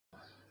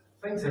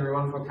Thanks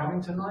everyone for coming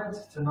tonight.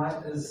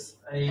 Tonight is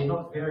a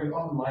not very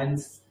online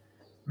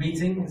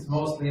meeting. It's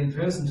mostly in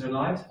person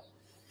tonight,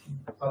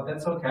 but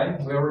that's okay.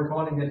 We're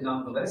recording it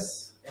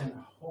nonetheless, and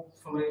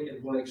hopefully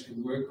it will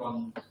actually work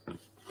on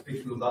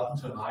Big Blue Button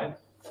tonight.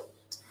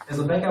 As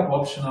a backup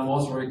option, I'm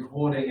also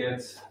recording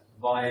it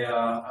via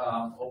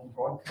Open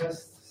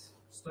Broadcast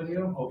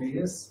Studio,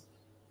 OBS,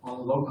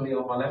 locally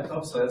on my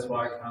laptop, so that's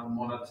why I can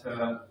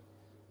monitor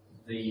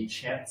the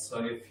chat.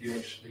 So if you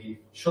actually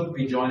should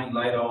be joining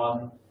later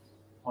on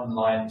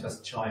online,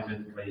 just chime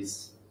in,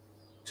 please.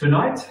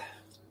 Tonight,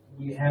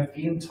 we have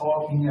been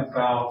talking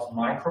about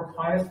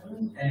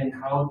MicroPython and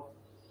how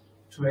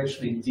to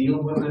actually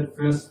deal with it.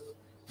 First,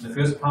 in the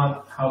first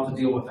part, how to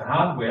deal with the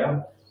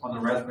hardware on the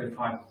Raspberry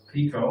Pi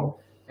Pico,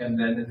 and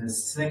then in the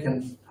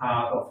second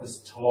part of this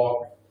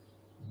talk,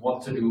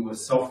 what to do with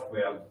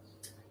software.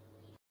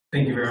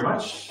 Thank you very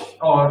much.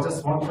 Oh,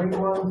 just one quick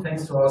one.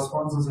 Thanks to our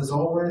sponsors as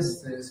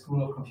always, the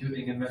School of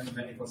Computing and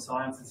Mathematical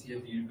Sciences here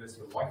at the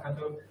University of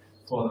Waikato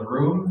for the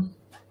room,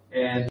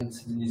 and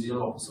the New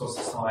Zealand Open Source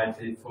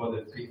Society for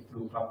the Big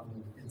Blue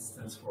Button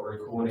instance for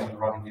recording and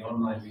running the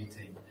online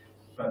meeting.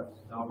 But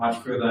without much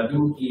further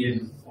ado,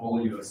 Ian,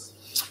 all yours.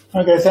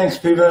 Okay, thanks,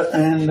 Peter,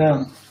 and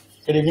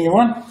good evening,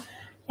 everyone.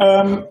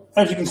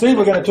 As you can see,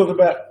 we're going to talk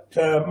about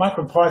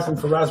MicroPython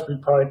for Raspberry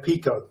Pi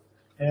Pico,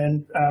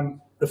 and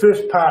the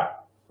first part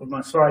of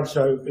my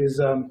slideshow is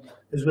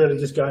really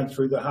just going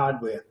through the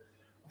hardware.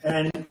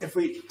 And if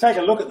we take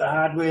a look at the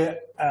hardware,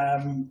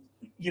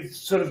 you've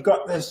sort of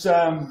got this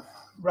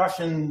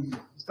Russian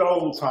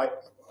doll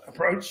type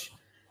approach.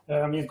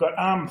 You've got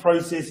ARM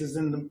processors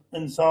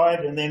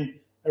inside, and then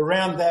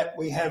around that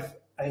we have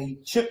a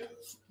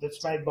chip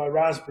that's made by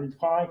Raspberry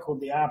Pi called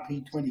the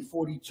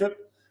RP2040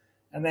 chip.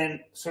 And then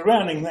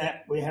surrounding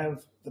that we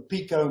have the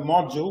Pico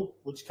module,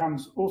 which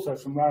comes also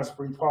from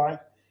Raspberry Pi.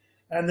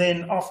 And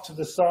then off to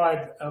the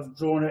side I've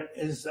drawn it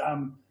is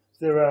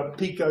there are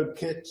Pico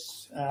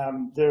kits,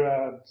 there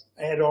are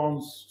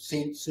add-ons,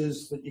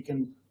 sensors that you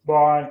can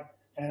buy,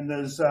 and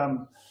there's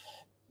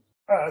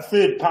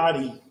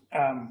third-party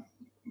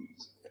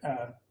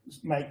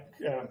make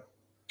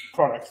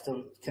products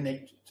to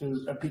connect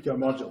to a Pico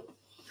module.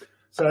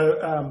 So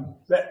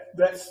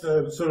that's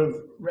the sort of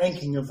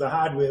ranking of the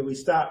hardware. We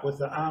start with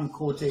the ARM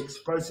Cortex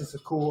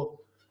processor core,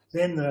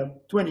 then the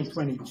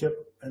 2020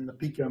 chip and the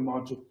Pico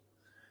module.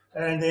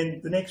 And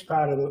then the next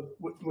part of it,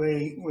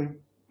 we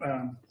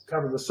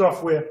cover the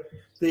software.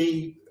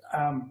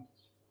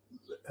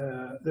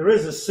 There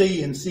is a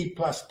C and C++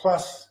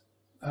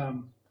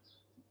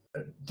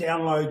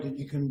 download that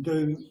you can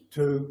do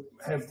to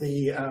have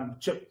the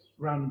chip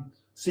run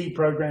C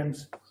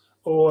programs,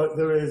 or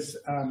there is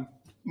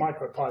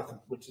MicroPython,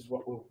 which is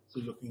what we'll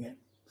be looking at.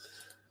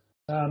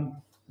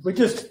 We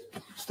just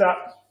start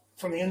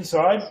from the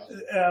inside.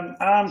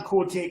 ARM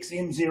Cortex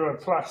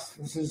M0+.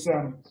 This is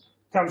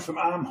comes from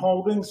ARM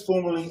Holdings,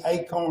 formerly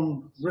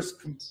Acon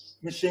RISC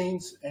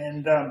Machines,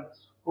 and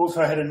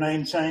also had a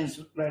name change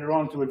later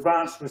on to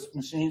Advanced RISC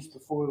Machines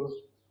before.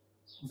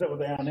 Is that what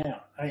they are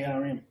now?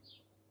 ARM.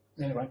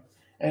 Anyway,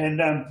 and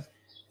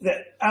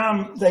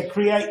they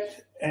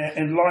create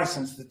and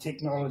license the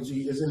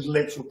technology as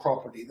intellectual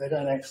property. They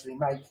don't actually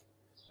make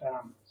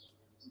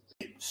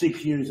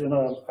CPUs in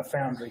a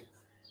foundry.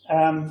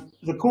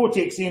 The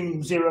Cortex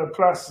M0+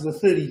 is a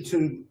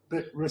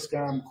 32-bit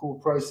RISC-ARM core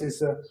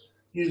processor,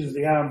 uses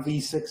the ARM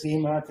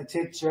v6M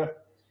architecture,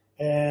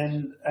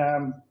 and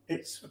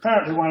it's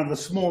apparently one of the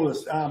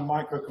smallest ARM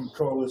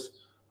microcontrollers.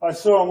 I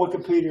saw on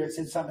Wikipedia it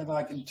said something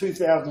like in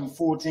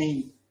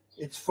 2014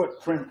 its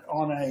footprint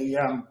on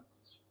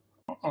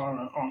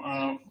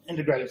an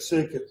integrated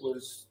circuit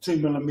was 2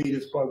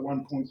 millimeters by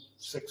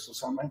 1.6 or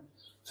something.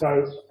 So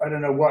I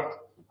don't know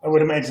what, I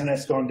would imagine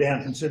that's gone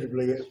down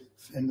considerably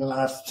in the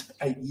last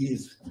 8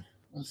 years.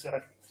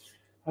 So,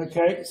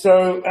 okay,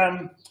 so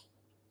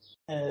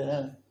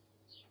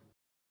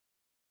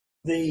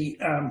the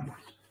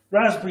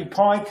Raspberry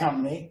Pi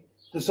company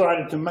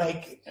decided to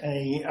make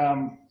a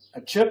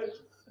chip,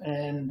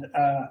 and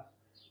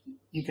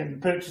you can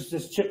purchase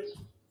this chip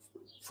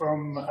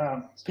from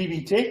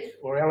PB Tech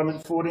or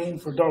Element 14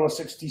 for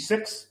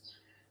 $1.66,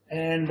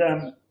 and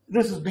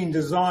this has been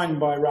designed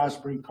by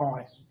Raspberry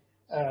Pi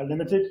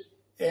Limited.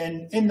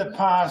 And in the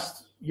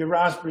past, your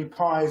Raspberry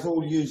Pis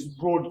all used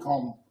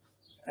Broadcom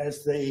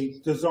as the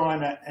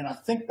designer, and I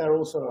think they're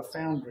also a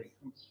foundry,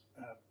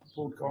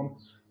 Broadcom,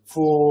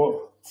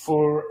 for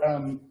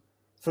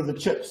the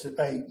chips that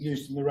they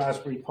used in the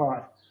Raspberry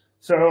Pi.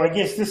 So I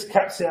guess this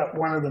cuts out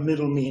one of the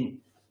middlemen.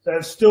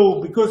 They're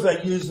still, because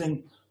they're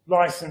using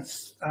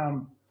licensed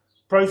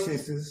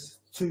processors,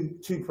 two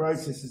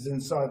processors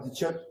inside the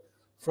chip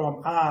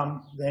from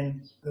ARM,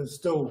 then there's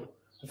still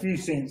a few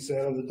cents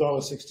out of the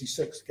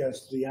 $1.66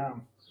 goes to the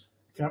ARM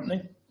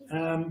company.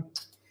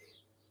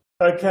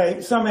 Okay,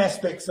 some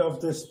aspects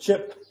of this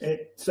chip,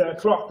 it's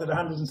clocked at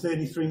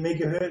 133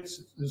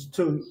 megahertz. There's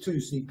two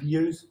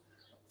CPUs,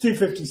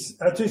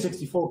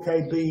 264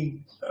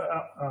 KB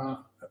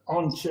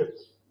on-chip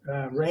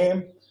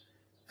RAM.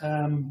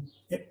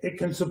 It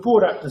can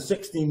support up to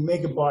 16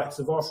 megabytes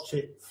of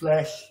off-chip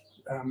flash.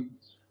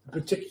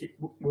 Particularly,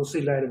 we'll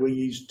see later we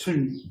use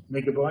 2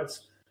 megabytes.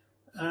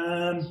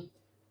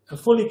 A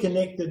fully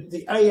connected,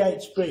 the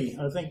AHB,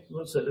 I think,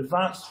 what's it,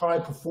 Advanced High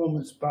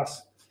Performance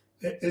Bus,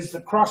 is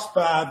the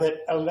crossbar that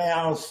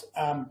allows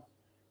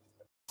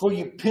for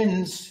your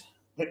pins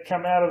that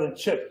come out of the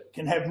chip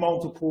can have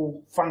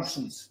multiple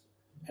functions.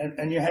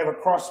 And you have a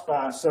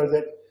crossbar so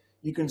that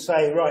you can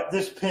say, right,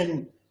 this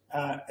pin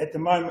at the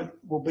moment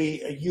will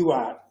be a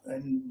UART,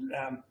 and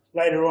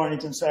later on you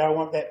can say, I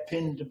want that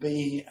pin to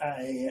be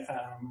a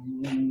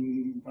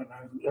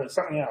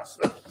something else.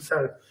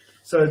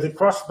 So the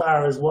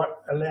crossbar is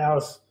what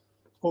allows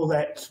all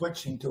that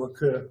switching to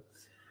occur.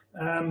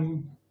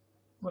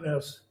 What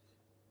else?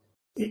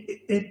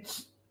 It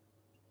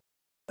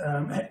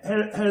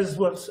has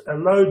what's a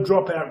low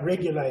dropout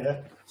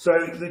regulator.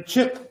 So the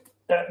chip,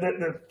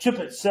 the chip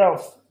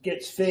itself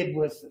gets fed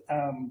with,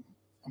 I'm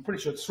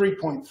pretty sure it's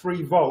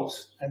 3.3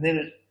 volts, and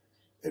then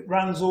it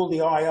runs all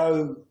the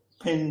I/O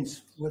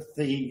pins with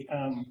the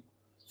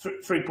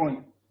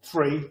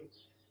 3.3,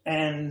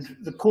 and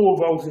the core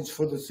voltage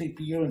for the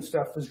CPU and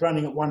stuff is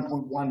running at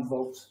 1.1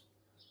 volts.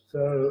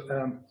 So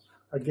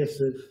I guess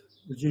it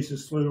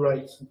reduces slew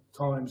rates and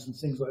times and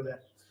things like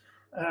that.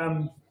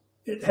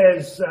 It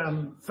has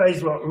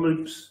phase lock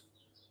loops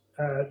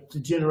to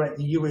generate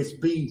the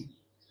USB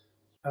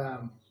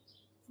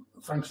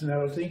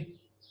functionality,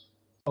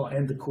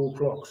 and the core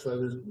clock. So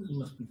there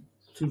must be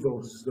 2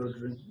 volts it's got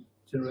to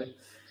generate.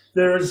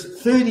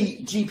 There's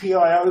 30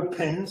 GPIO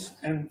pins,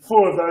 and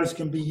 4 of those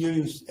can be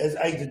used as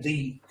A to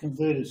D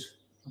converters.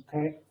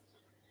 Okay,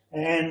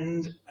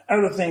 and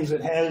other things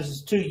it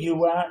has 2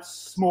 UARTs,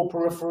 small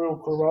peripheral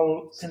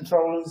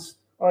controllers,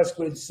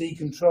 I2C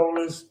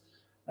controllers,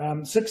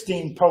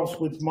 16 pulse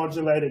width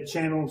modulator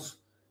channels,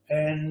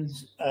 and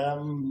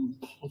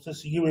what's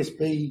this, a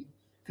USB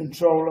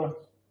controller,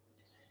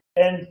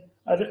 and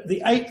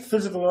the 8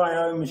 physical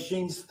I/O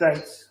machine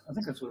states, I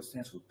think that's what it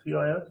stands for,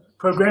 PIO,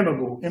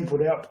 programmable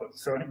input-output,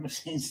 sorry,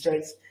 machine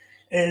states,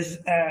 is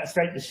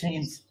state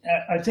machines.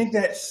 I think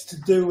that's to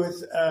do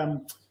with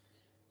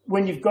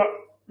when you've got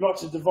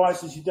lots of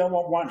devices, you don't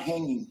want one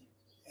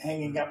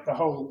hanging up the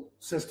whole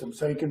system.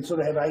 So you can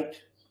sort of have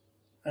 8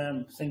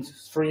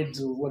 things,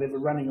 threads or whatever,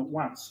 running at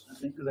once. I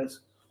think that's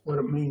what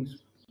it means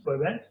by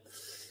that.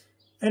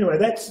 Anyway,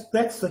 that's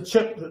the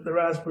chip that the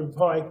Raspberry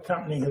Pi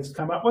company has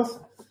come up with.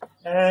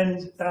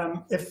 And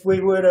if we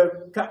were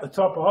to cut the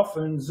top off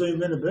and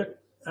zoom in a bit,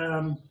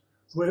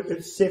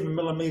 it's 7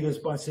 millimeters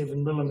by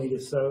 7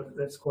 millimeters, so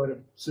that's quite a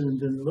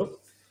zoomed in look.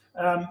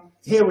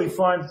 Here we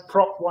find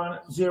Proc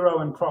 0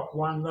 and Proc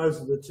 1. Those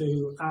are the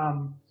 2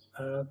 ARM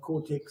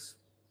Cortex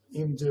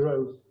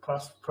M0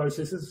 Plus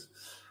processors.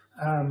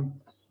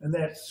 And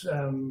that's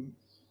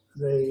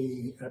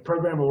the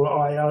programmable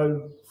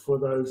I/O for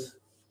those,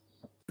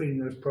 feeding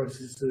those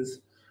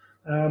processors.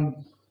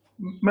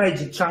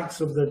 Major chunks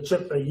of the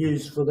chip are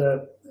used for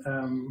the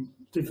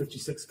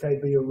 256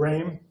 KB of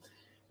RAM.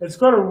 It's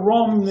got a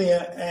ROM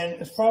there,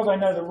 and as far as I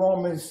know, the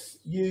ROM is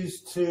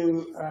used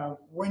to,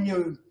 when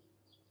you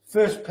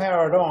first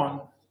power it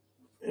on,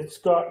 it's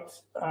got,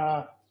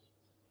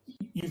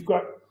 you've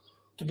got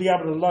to be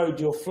able to load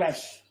your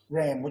flash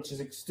RAM, which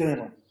is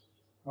external,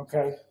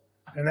 okay?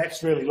 And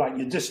that's really like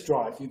your disk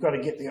drive. You've got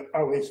to get the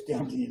OS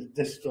down to your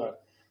disk drive.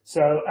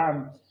 So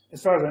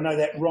as far as I know,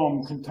 that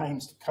ROM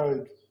contains the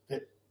code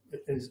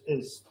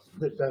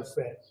that does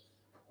that.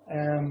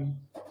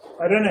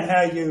 I don't know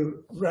how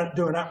you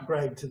do an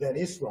upgrade to that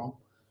SROM,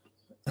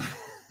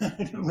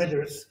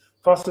 whether it's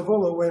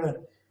possible or whether.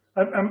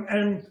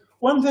 And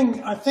one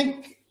thing I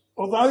think,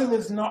 although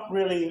there's not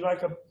really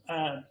like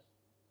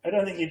I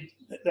don't think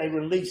they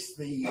release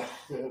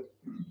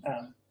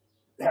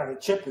how the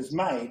chip is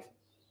made.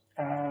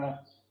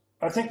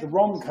 I think the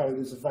ROM code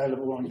is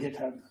available on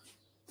GitHub.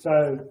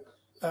 So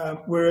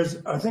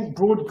whereas I think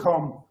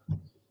Broadcom,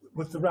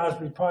 with the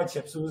Raspberry Pi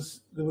chips,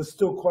 there was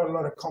still quite a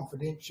lot of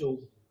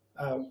confidential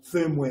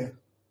firmware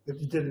that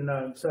you didn't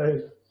know. So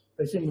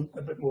they seem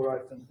a bit more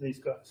open, these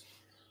guys.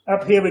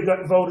 Up here we've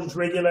got voltage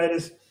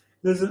regulators.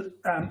 There's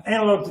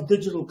analog to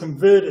digital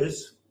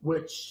converters,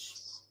 which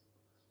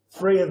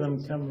 3 of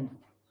them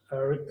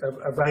are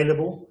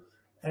available.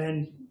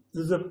 And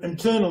there's an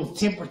internal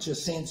temperature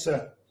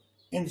sensor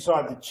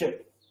inside the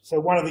chip. So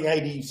one of the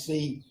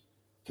ADC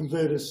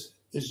converters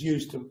is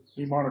used to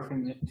be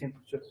monitoring the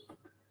temperature.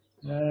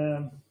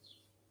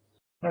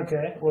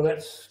 Okay, well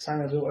that's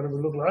kind of what it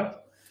would look like.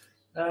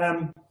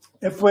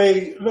 If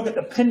we look at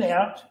the pin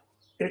out,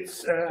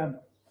 it's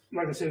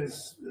like I said,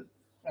 it's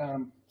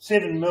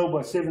 7 mil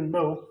by 7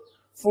 mil,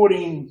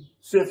 14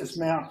 surface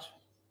mount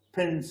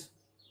pins,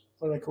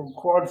 what they call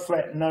quad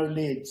flat no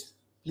leads.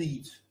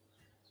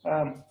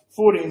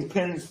 14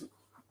 pins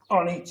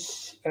on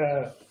each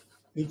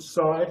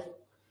side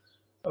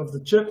of the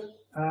chip.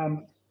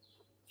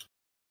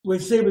 We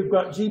see we've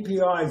got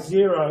GPI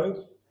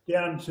 0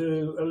 down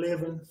to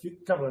 11,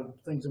 a couple of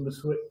things in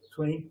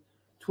between,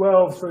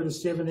 12 through to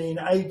 17,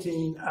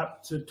 18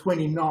 up to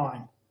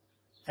 29.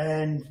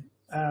 And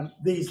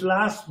these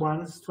last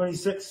ones,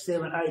 26,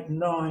 7, 8, and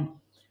 9,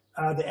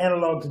 are the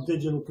analog to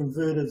digital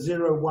converter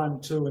 0,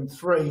 1, 2, and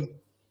 3.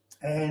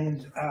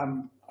 And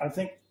I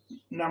think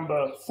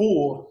number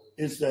 4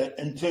 is the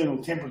internal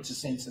temperature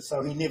sensor,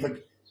 so he never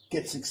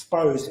gets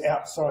exposed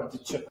outside the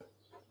chip.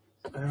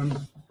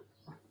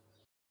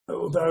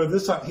 Although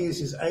this up here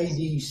says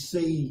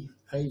ADC,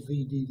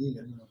 AVDD,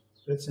 I don't know.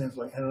 That sounds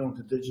like analog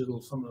to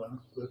digital, something like that,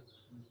 but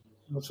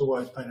not sure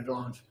why it's painted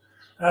orange.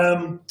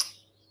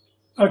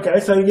 Okay,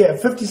 so yeah,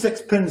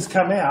 56 pins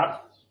come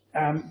out,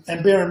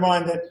 and bear in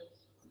mind that,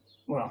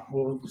 well,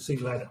 we'll see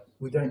later.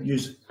 We don't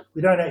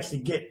actually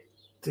get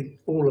to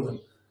all of them.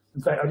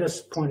 In fact, I'll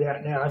just point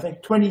out now, I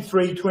think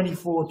 23,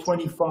 24,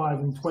 25,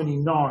 and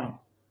 29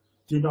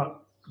 do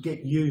not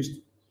get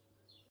used.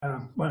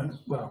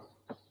 Well,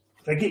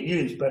 they get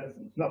used, but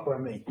not by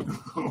me,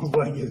 or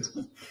by you.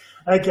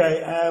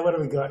 Okay, what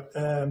have we got?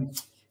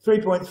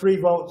 3.3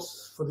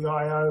 volts for the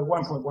I/O,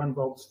 1.1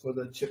 volts for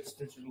the chip's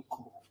digital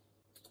core.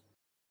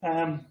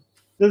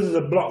 This is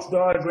a block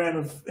diagram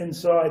of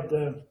inside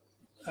the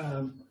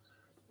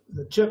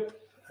chip.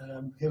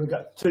 Here we've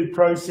got 2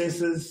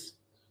 processors.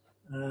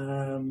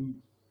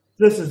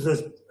 This is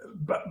this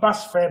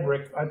bus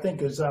fabric, I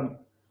think, is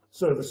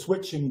sort of a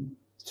switching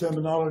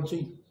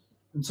terminology,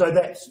 and so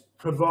that's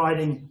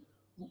providing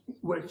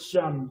which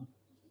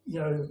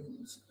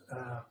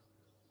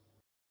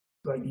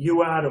like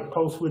UART or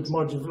pulse width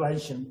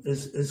modulation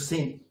is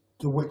sent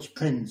to which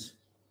pins.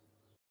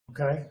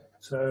 Okay,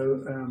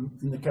 so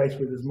in the case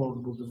where there's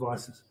multiple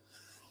devices.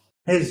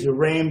 Here's your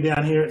RAM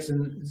down here, it's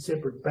in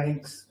separate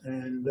banks,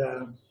 and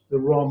the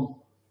ROM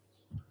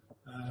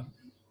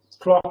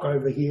clock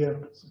over here.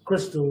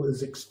 Crystal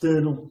is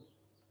external.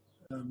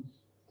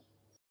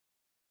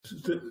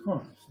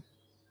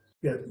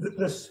 Yeah,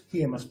 this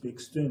here must be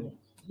external.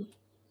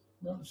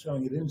 Not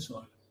showing it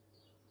inside.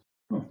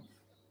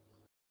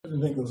 I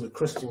didn't think there was a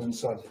crystal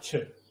inside the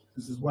chip.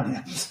 This is one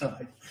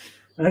outside.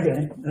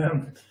 Okay,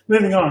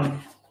 moving on.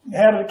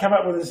 How did it come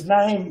up with its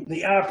name?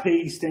 The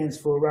RP stands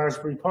for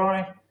Raspberry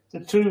Pi.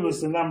 The 2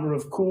 is the number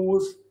of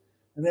cores,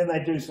 and then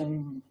they do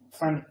some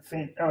then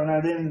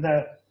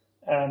the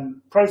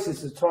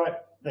processor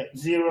type. That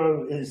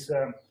 0 is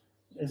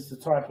the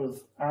type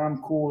of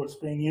ARM core that's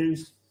being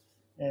used,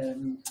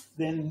 and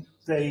then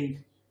the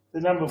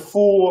number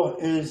 4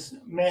 is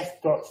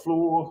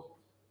math.floor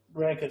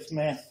brackets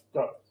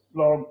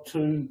math.log2,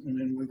 and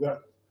then we've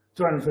got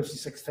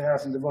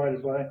 256,000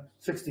 divided by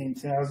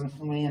 16,000,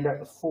 and we end up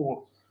with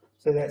 4.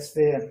 So that's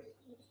there,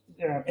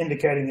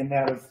 indicating the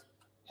amount of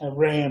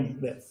RAM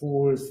that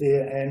 4 is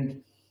there,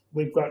 and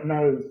we've got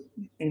no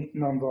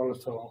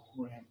non-volatile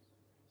RAM,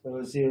 so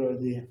a 0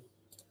 there.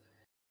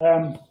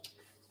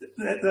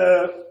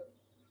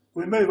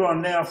 We move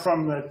on now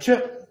from the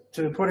chip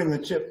to putting the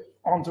chip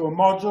onto a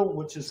module,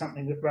 which is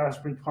something that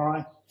Raspberry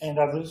Pi and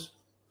others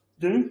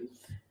do.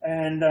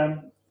 And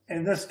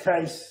in this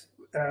case,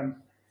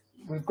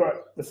 we've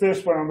got the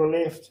first one on the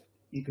left.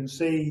 You can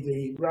see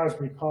the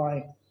Raspberry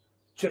Pi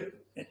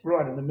chip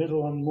right in the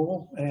middle and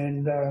more.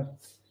 And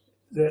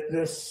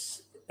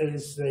this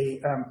is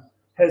the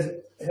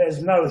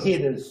has no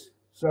headers.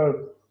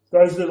 So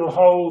those little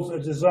holes are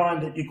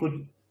designed that you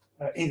could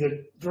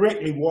either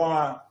directly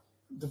wire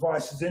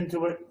devices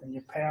into it and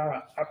your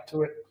power up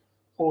to it,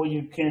 or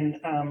you can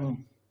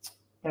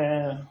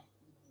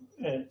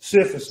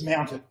surface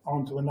mount it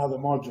onto another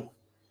module.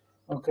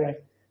 Okay,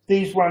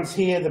 these ones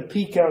here, the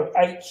Pico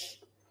H,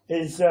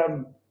 is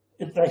the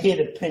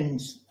header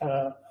pins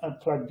are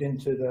plugged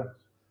into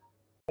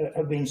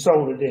have been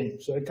soldered in,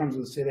 so it comes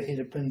with a set of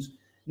header pins.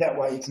 That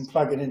way you can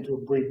plug it into a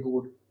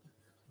breadboard.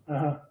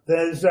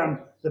 There's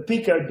the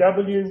Pico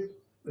W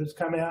that's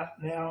come out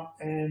now,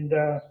 and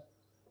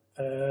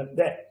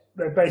that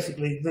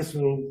basically, this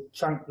little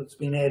chunk that's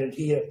been added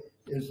here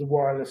is the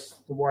wireless,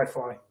 the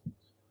Wi-Fi.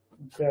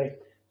 Okay,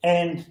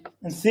 and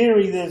in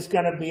theory there's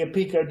going to be a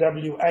Pico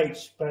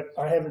WH, but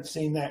I haven't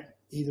seen that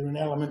either in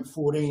Element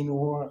 14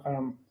 or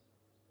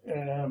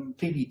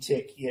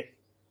PB-Tech yet,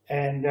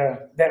 and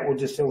that will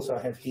just also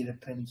have header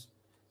pins.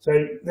 So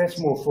that's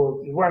more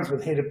for the ones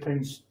with header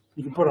pins.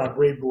 You can put on a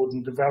breadboard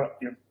and develop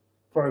your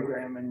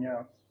program and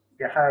your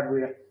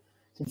hardware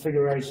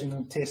configuration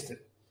and test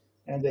it,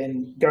 and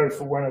then go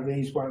for one of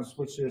these ones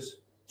which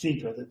is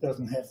cheaper, that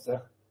doesn't have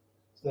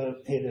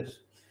the headers.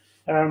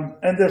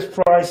 And this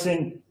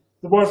pricing,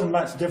 there wasn't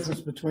much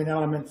difference between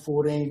Element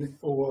 14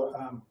 or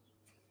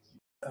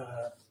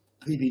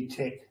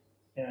PB-Tech.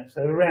 Yeah,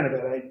 so around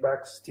about $8,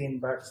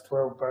 $10,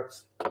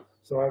 $12.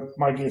 So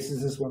my guess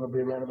is this one will be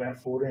around about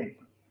 14.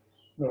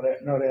 Not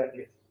out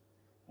yet.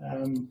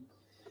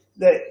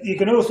 That you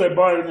can also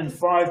buy them in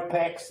 5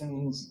 packs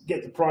and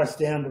get the price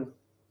down to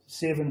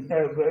 7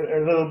 a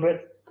little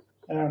bit.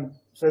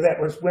 So that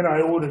was when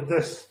I ordered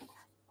this.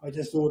 I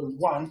just ordered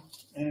one,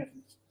 and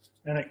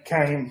it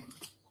came.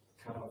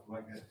 Cut off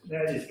like that.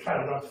 Now just cut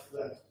it off.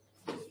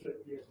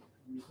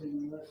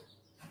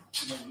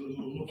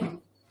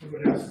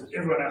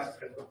 Everyone else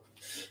cut it off.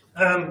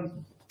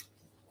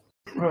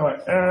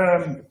 Right.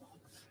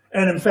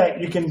 And in fact,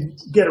 you can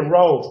get a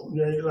roll.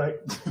 Like,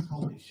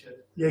 Holy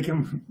shit. you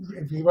can,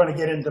 if you want to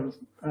get into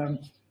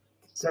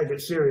take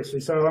it seriously.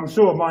 So I'm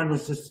sure mine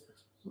was just,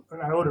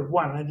 when I ordered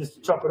one, they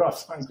just chop it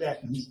off like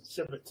that and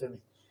ship it to me.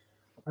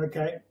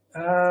 Okay,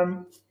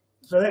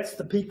 so that's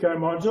the Pico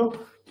module.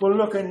 We'll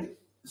look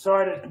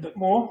inside it a bit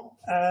more.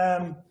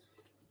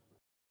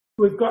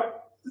 We've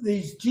got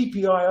these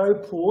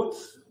GPIO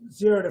ports,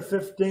 0 to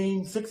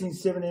 15, 16,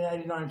 17,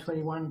 18, 19,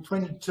 21,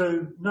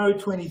 22, no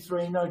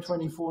 23, no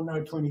 24,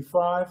 no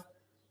 25.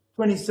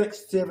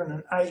 26, 7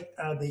 and 8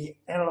 are the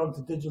analog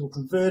to digital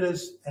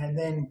converters, and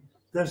then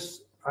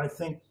this, I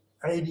think,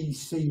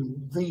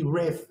 ADC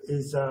VREF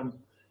is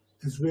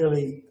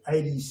really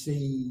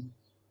ADC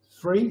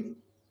 3,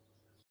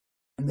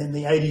 and then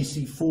the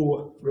ADC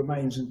 4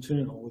 remains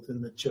internal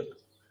within the chip.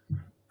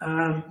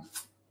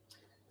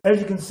 As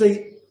you can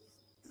see,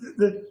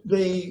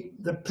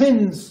 the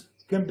pins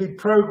can be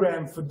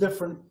programmed for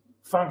different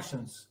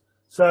functions.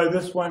 So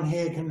this one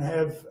here can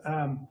have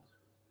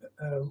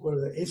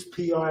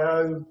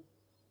SPIO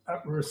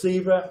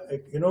receiver.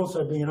 It can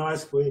also be an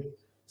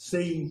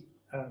I2C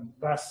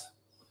bus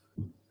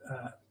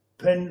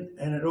pin,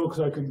 and it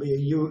also can be a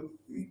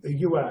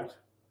UART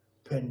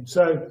pin.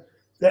 So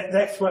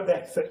that's what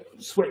that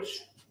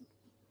switch.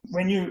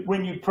 When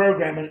you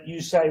program it,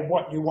 you say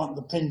what you want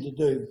the pin to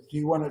do. Do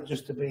you want it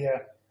just to be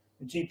a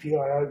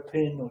GPIO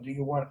pin, or do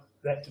you want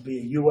that to be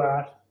a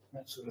UART,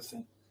 that sort of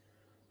thing?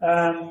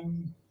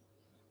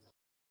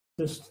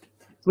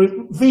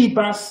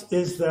 VBus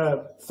is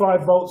the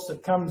 5 volts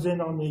that comes in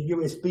on the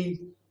USB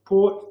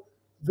port.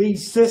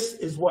 VSys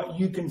is what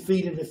you can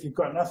feed it if you've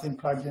got nothing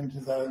plugged into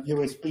the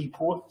USB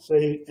port. So,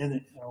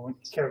 and I won't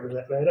cover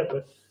that later,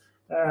 but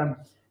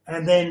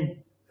and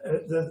then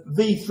the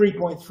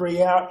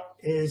V3.3 out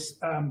is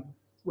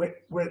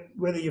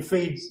whether you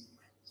feed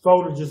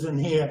voltages in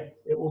here,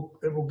 it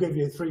will give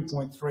you a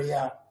 3.3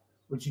 out,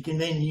 which you can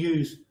then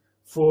use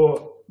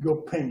for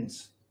your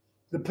pins.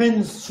 The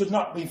pins should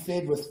not be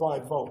fed with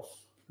 5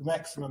 volts. The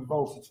maximum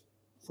voltage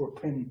for a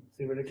pin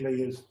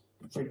theoretically is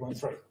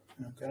 3.3.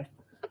 Okay.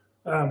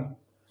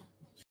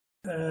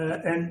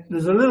 And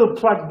there's a little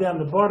plug down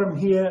the bottom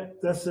here.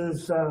 This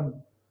is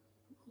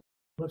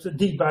what's a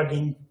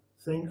debugging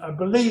thing. I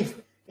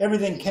believe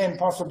everything can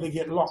possibly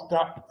get locked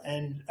up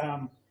and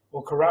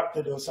or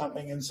corrupted or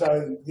something, and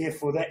so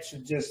therefore that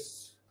should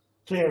just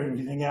clear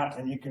everything out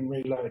and you can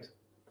reload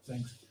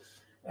things.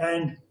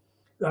 And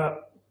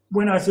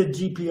when I said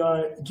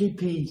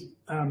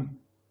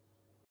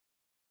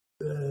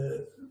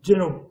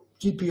general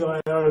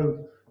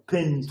GPIO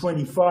pin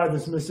 25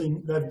 is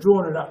missing, they've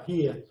drawn it up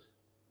here.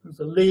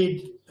 There's a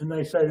lead, and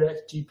they say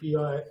that's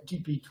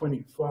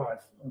GP25.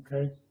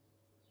 Okay,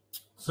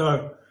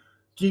 so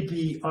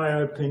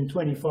GPIO pin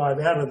 25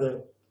 out of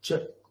the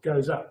chip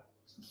goes up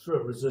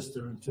through a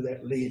resistor into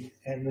that lead,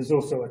 and there's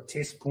also a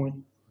test point.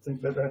 I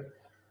think that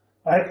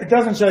it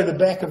doesn't show the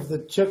back of the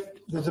chip.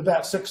 There's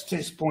about 6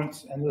 test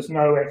points, and there's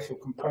no actual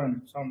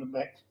components on the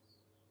back.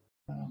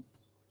 As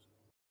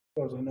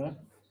far as I know.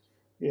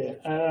 Yeah.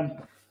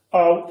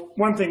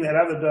 One thing that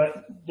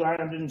other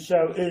diagram didn't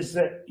show is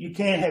that you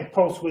can have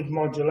pulse width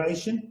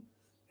modulation,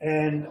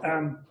 and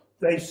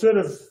they sort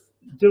of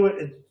do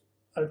it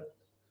at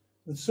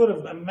sort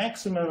of a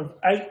maximum of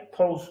 8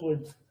 pulse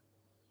width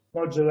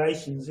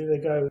modulations. They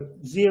go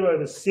 0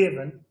 to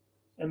 7,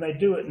 and they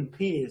do it in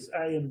pairs,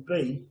 A and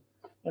B,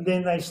 and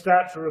then they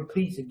start to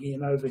repeat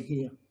again over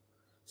here.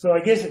 So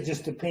I guess it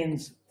just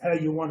depends how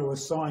you want to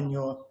assign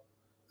your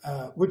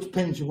which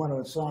pins you want to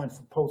assign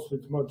for pulse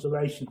width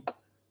modulation.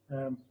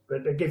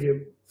 But they give you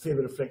a fair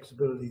bit of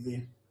flexibility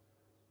there.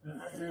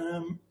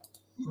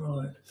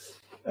 Right.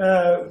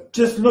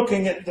 Just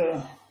looking at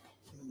the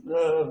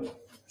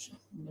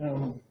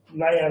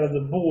layout of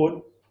the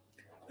board,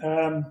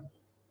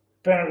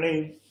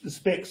 apparently the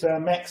specs are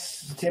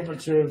max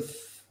temperature of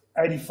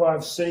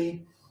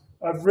 85°C.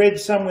 I've read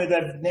somewhere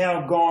they've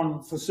now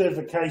gone for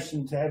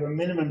certification to have a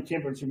minimum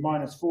temperature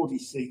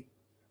 -40°C.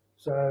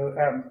 So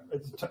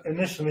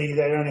initially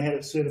they only had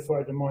it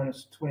certified to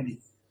 -20.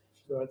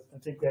 So I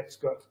think that's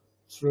got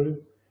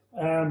through.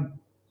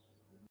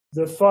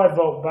 The 5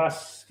 volt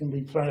bus can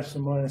be plus or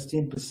minus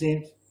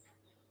 10%.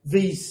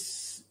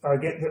 I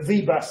get the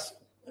V bus,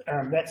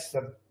 that's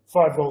the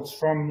 5 volts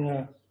from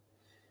the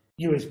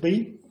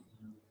USB.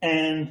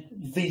 And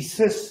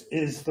VSys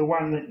is the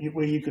one that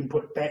where you can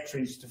put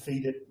batteries to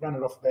feed it, run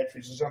it off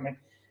batteries or something.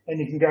 And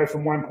you can go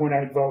from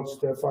 1.8 volts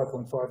to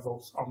 5.5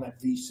 volts on that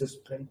VSys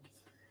pin.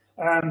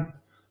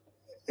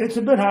 It's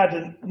a bit hard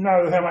to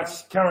know how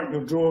much current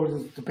you'll draw.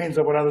 It depends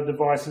on what other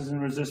devices and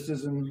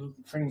resistors and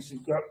things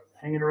you've got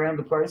hanging around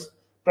the place.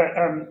 But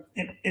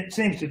it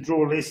seems to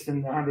draw less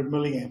than 100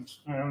 milliamps.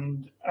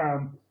 And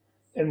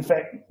in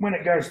fact, when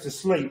it goes to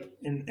sleep,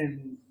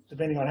 and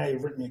depending on how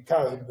you've written your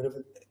code, but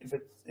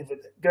if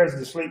it goes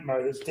into sleep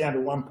mode, it's down to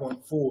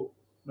 1.4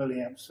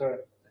 milliamps. So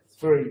it's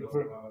very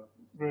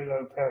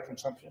low power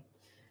consumption.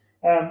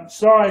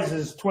 Size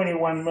is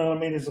 21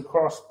 millimeters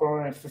across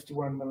by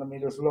 51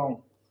 millimeters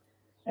long.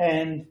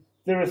 And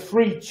there are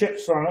 3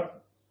 chips on it.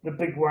 The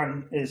big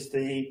one is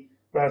the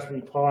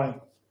Raspberry Pi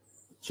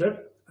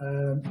chip.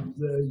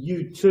 The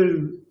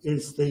U2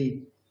 is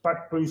the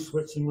buck boost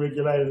switching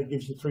regulator that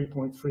gives you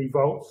 3.3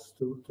 volts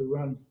to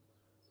run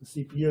the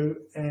CPU,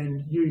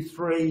 and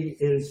U3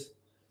 is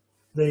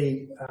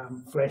the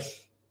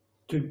flash,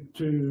 2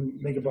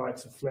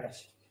 megabytes of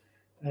flash.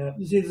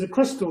 You see, there's a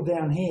crystal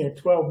down here,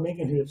 12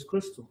 megahertz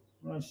crystal.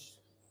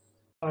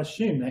 I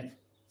assume that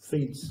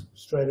feeds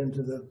straight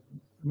into the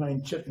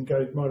main chip and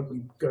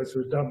might go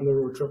through a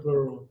doubler or a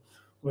tripler or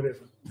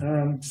whatever.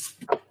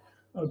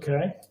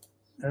 Okay.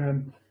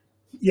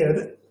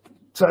 Yeah.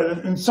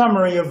 So in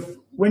summary of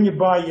when you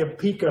buy your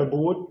Pico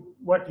board,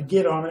 what you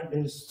get on it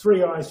is 3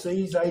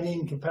 ICs,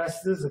 18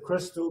 capacitors, a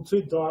crystal,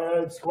 2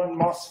 diodes, 1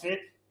 MOSFET,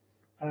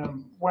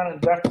 1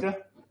 inductor,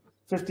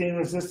 15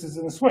 resistors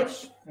and a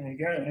switch. There you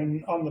go.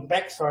 And on the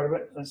back side of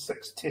it, there's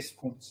 6 test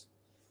points.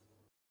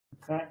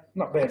 Okay,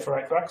 not bad for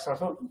 $8, I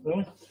thought,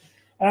 really.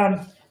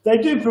 They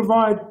do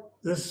provide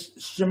this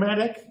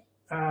schematic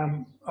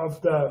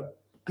of the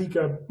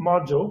Pico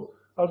module.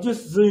 I'll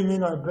just zoom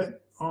in a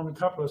bit on a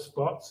couple of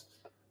spots.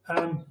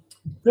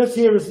 This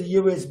here is the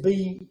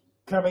USB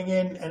coming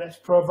in, and it's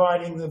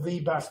providing the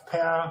V-bus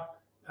power.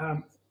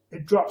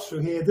 It drops through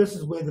here. This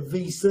is where the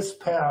VSys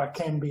power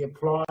can be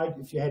applied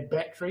if you had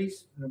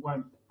batteries, and it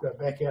won't go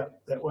back out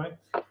that way.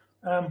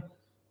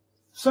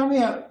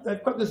 Somehow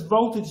they've got this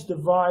voltage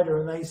divider,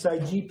 and they say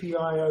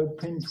GPIO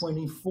pin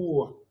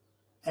 24.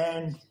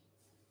 And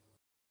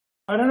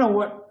I don't know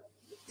what,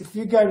 if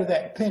you go to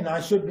that pin,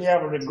 I should be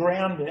able to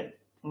ground it,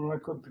 or I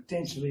could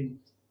potentially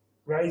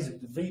raise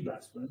it to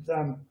V-bus.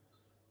 But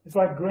if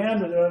I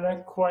ground it, I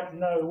don't quite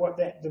know what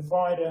that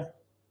divider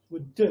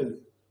would do,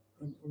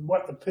 and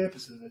what the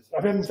purpose of it is.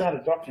 I haven't found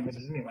it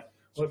documented anyway,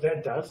 what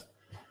that does.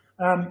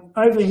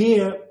 Over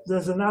here,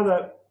 there's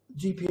another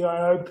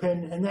GPIO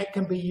pin, and that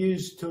can be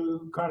used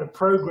to kind of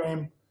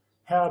program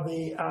how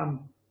the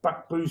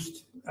buck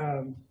boost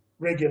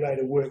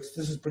regulator works.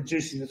 This is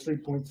producing the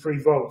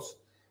 3.3 volts,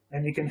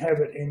 and you can have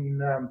it in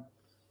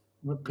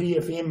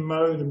PFM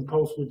mode and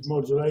pulse width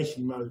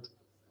modulation mode.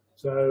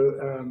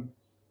 So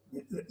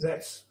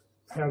that's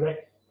how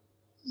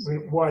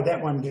why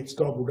that one gets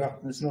gobbled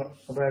up and it's not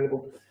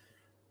available.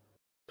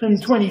 Pin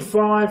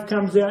 25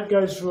 comes out,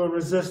 goes through a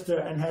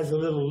resistor, and has a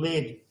little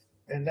LED,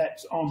 and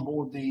that's on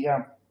board the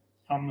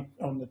on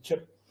the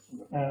chip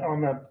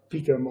on the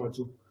Pico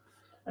module.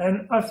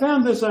 And I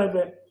found this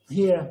over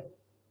here.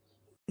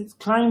 It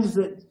claims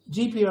that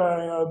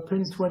GPIO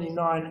pin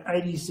 29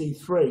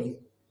 ADC3,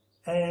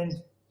 and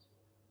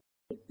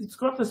it's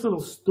got this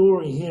little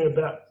story here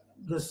about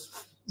this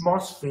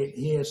MOSFET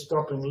here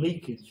stopping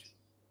leakage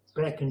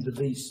back into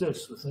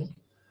VSys, I think.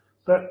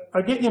 But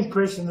I get the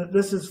impression that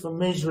this is for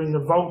measuring the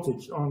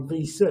voltage on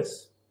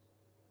VSys.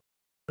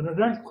 And I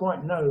don't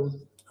quite know.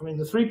 I mean,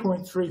 the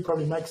 3.3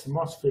 probably makes the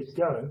MOSFET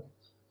go.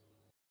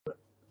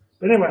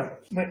 But anyway,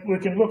 we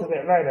can look at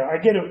that later.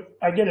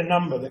 I get a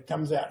number that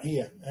comes out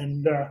here,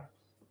 and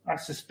I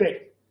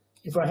suspect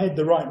if I had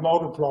the right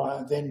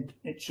multiplier, then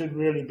it should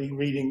really be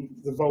reading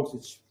the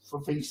voltage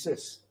for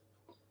VSys.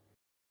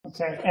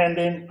 Okay, and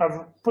then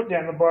I've put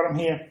down the bottom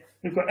here,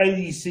 we've got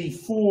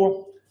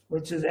ADC4,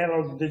 which is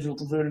analog to digital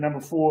converter number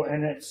 4,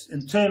 and it's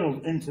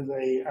internal into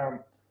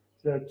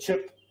the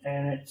chip,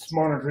 and it's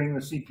monitoring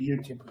the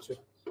CPU temperature.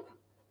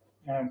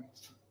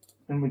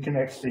 And we can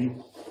actually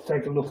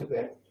take a look at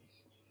that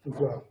as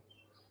well.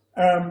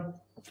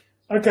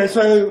 Okay,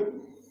 so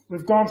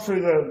we've gone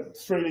through the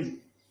three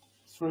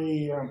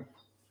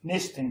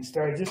nesting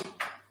stages.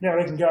 Now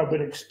we can go a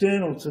bit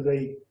external to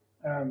the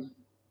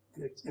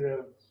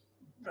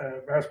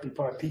Raspberry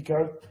Pi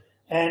Pico,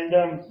 and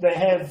they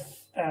have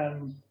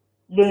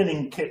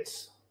learning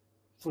kits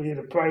for you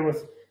to play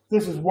with.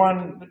 This is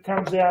one that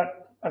comes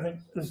out, I think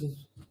this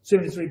is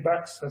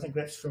 $73. I think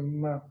that's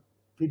from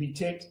PB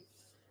Tech.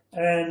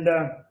 And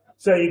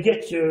so you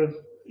get your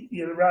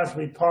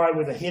Raspberry Pi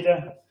with a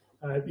header,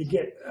 you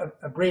get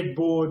a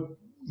breadboard,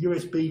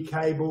 USB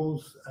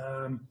cables,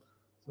 so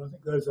I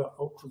think those are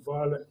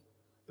ultraviolet,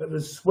 but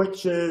there's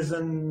switches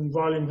and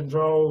volume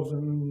controls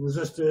and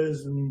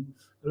resistors and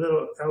a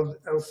little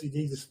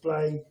LCD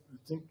display, I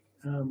think.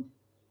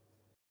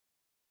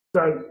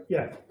 So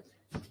yeah,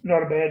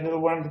 not a bad little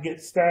one to get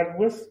started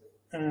with.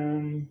 I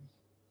don't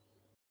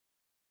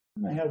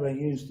know how they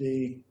use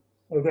they've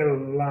got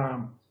an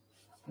alarm.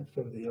 That's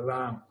probably the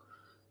alarm.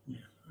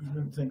 Yeah, I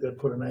don't think they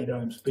put an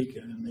 8-ohm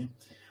speaker in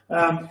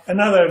there.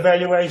 Another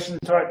evaluation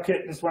type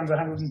kit, this one's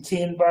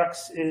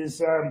 $110,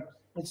 is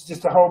it's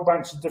just a whole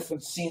bunch of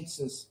different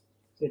sensors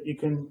that you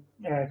can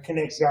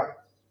connect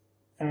up.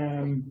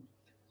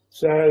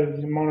 So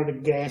you monitor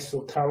gas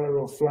or color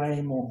or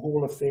flame or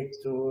Hall effect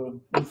or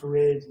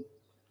infrared,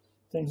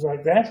 things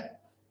like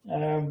that.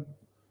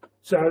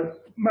 So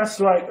much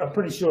like, I'm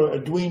pretty sure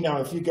Arduino,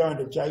 if you go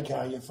into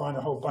JCar, you'll find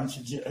a whole bunch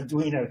of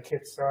Arduino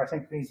kits. So I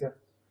think these are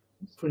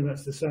pretty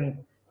much the same.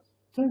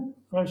 So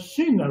I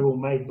assume they're all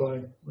made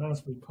by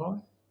Raspberry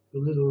Pi, the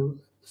little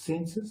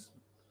sensors.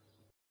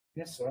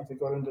 Yes, I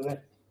got into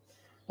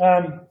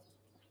that.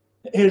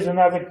 Here's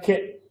another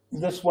kit.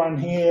 This one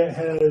here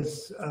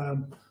has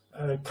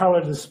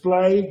color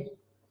display,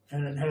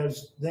 and it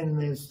has, then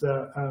there's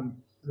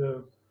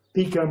the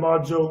Pico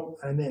module,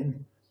 and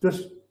then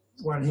this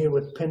one here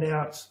with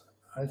pinouts.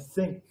 I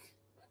think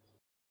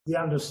the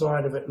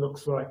underside of it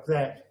looks like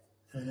that.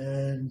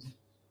 And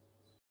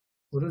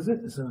what is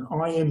it? It's an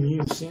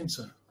IMU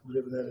sensor,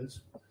 whatever that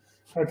is.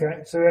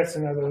 Okay, so that's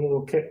another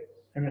little kit,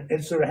 and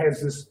it sort of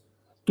has this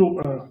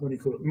what do you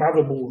call it,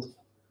 motherboard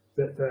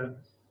that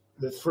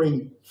the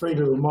three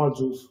little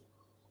modules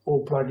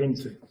all plug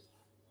into.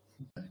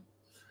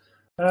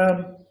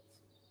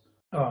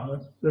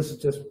 This is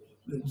just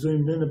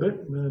zoomed in a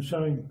bit,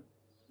 showing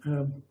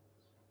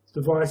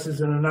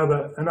devices and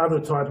another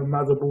type of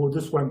motherboard.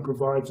 This one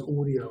provides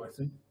audio, I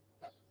think,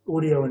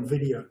 audio and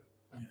video.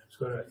 Yeah, it's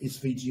got a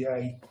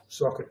SVGA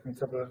socket and a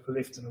couple of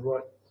left and a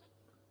right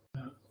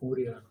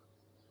audio.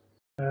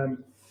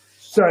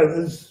 So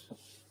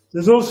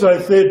there's also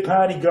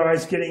third-party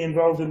guys getting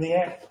involved in the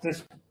app.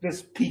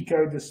 This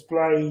Pico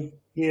display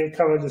here,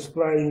 color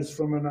display, is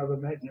from another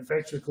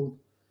manufacturer called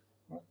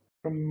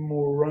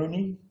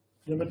Moroni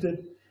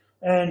Limited,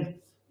 and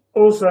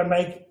also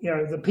make,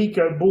 the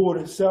Pico board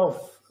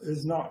itself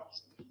is not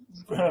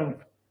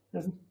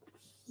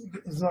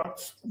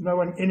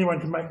anyone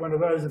can make one of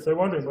those if they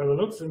want to by the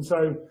looks, and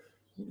so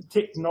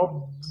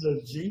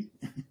Technology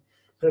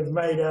have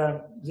made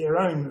their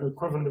own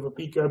equivalent of a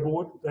Pico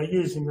board. They're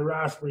using the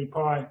Raspberry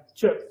Pi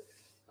chip,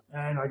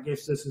 and I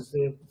guess this is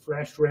their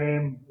flash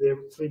RAM, their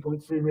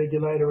 3.3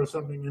 regulator or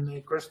something in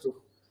their crystal.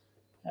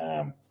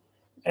 And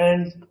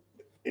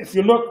if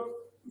you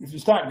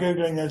start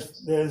Googling,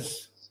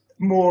 there's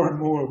more and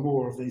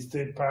more of these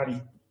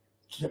third-party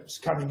chips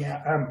coming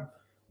out,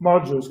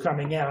 modules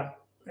coming out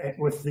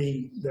with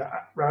the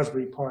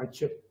Raspberry Pi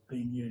chip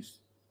being used.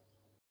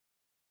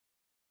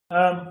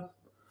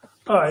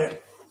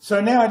 So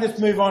now I just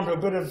move on to a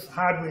bit of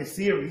hardware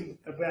theory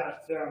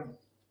about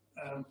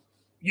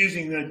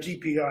using the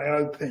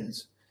GPIO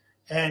pins.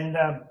 And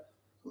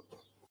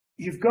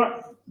you've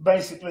got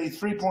basically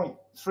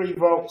 3.3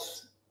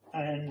 volts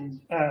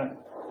and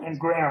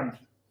ground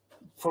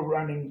for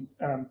running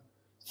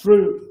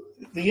through.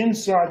 The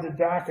inside, the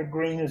darker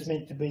green is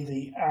meant to be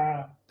the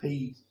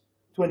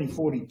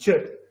RP2040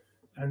 chip,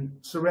 and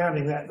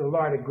surrounding that, the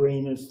lighter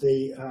green is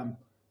the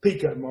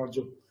Pico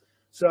module.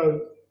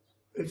 So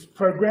it's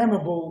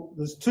programmable.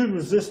 There's two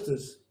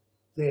resistors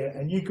there,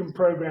 and you can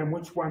program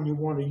which one you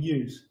want to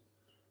use.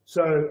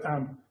 So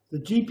the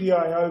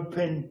GPIO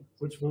pin,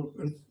 which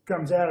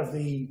comes out of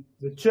the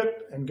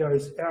chip and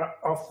goes out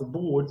off the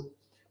board,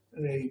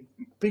 the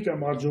Pico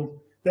module,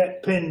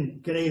 that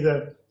pin can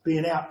either be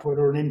an output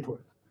or an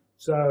input.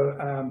 So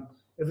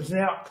if it's an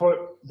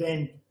output,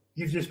 then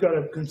you've just got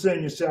to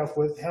concern yourself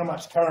with how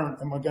much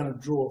current am I going to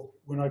draw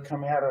when I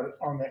come out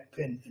on that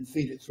pin and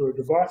feed it through a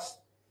device.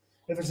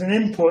 If it's an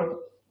input,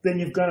 then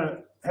you're going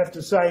to have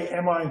to say,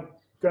 am I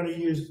going to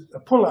use a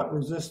pull-up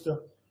resistor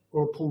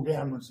or a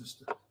pull-down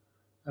resistor?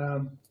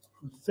 I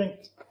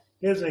think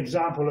here's an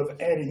example of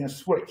adding a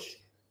switch.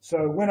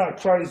 So when I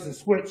close the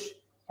switch,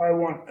 I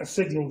want a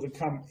signal to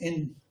come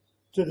in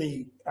to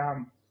the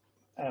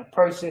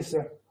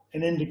processor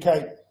and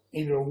indicate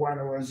either a 1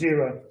 or a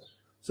 0.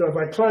 So if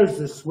I close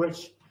this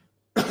switch,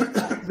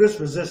 this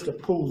resistor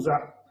pulls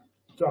up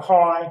to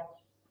high,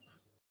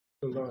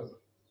 to low.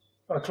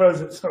 I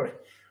close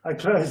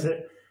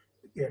it.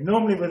 Yeah,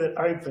 normally with it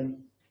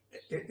open,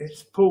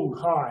 it's pulled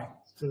high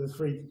to the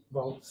 3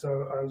 volts,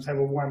 so I just have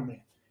a 1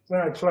 there. When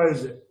I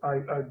close it, I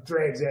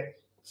drag that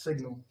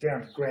signal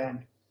down to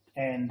ground,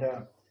 and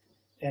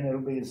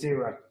it'll be a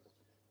 0.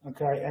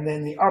 Okay, and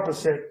then the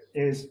opposite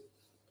is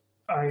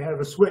I have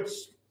a switch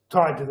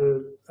tied to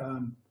the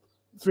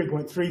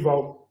 3.3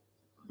 volt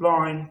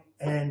line,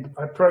 and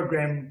I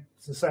program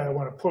to say I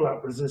want a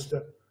pull-up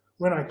resistor.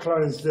 When I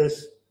close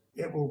this,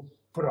 it will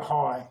put a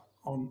high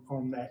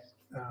on that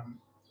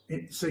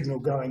signal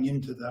going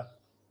into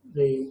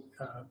the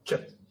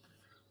chip.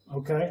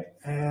 Okay,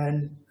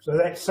 and so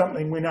that's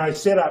something when I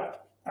set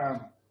up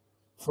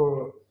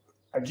for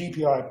a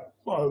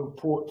GPIO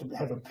port to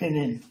have a pin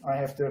in, I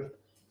have to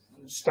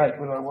state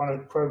whether I want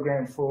to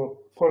program for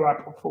pull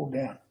up or pull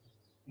down,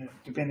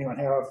 depending on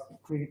how I've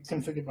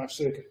configured my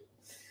circuit.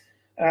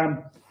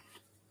 I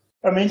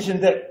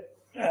mentioned that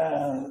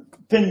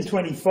pin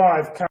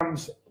 25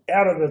 comes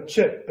out of the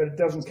chip, but it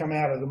doesn't come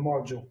out of the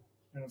module.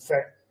 And in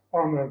fact,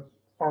 on the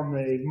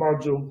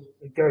module,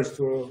 it goes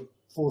to a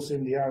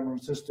 470 ohm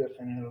resistor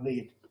and a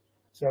lead.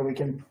 So we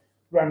can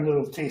run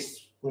little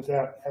tests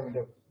without having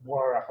to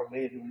wire up a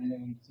lead or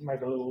anything,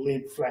 make a little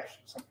lead flash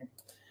or something.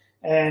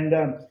 And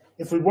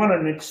if we want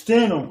an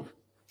external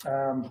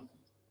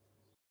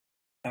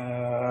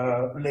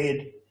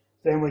lead,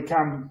 then we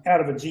come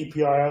out of a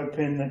GPIO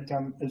pin that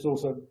is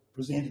also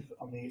presented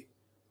on the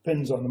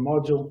pins on the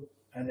module,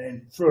 and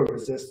then through a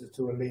resistor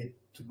to a lead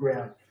to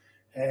ground.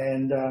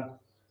 And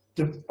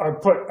I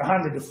put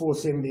 100 to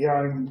 470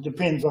 ohm,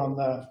 depends on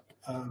the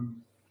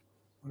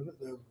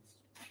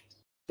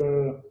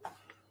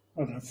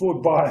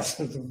forward bias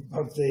of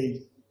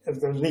the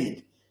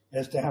lead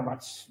as to how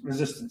much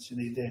resistance you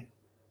need there.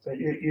 So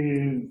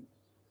you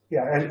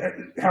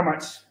how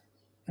much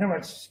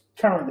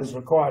current is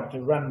required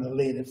to run the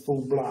LED at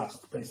full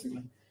blast,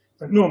 basically.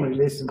 But normally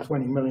less than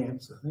 20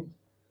 milliamps, I think.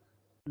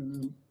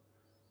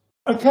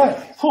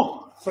 Okay,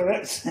 so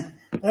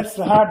that's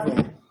the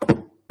hardware.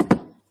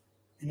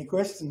 Any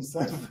questions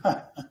so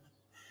far?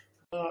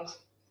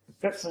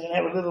 Perhaps I'm going to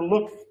have a little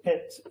look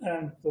at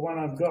the one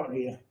I've got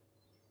here.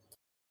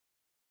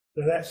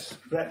 So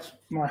that's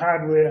my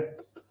hardware.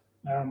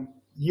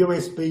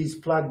 USB's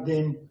plugged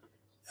in.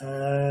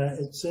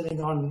 It's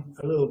sitting on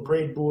a little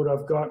breadboard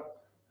I've got.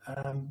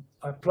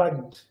 I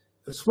plugged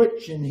a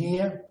switch in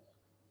here,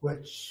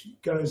 which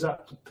goes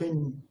up to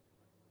pin,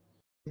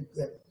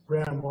 that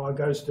brown wire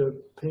goes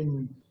to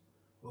pin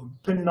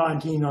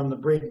 19 on the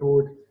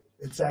breadboard.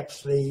 It's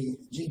actually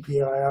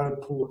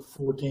GPIO port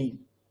 14.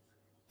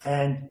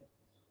 And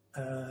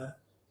oh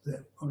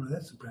no,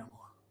 that's a brown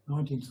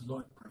wire. 19's a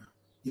light brown.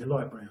 Yeah,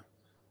 light brown.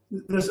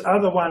 This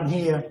other one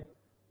here,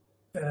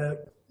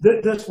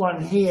 this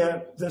one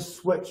here, this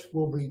switch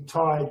will be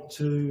tied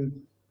to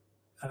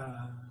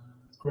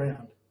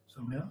ground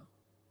somehow.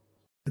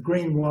 The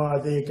green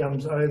wire there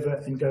comes over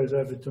and goes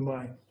over to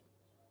my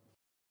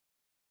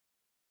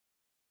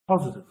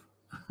positive.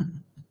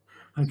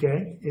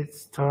 Okay,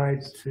 it's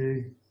tied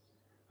to,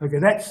 okay,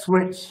 that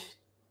switch,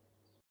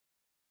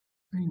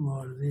 green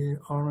wire there,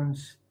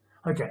 orange.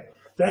 Okay,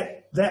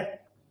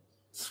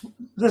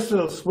 this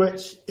little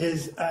switch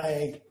is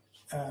it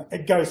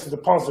goes to the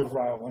positive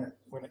rail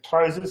when it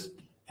closes,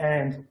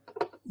 and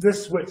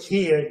this switch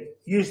here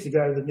used to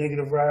go to the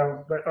negative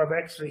rail, but I've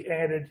actually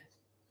added.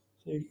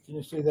 Can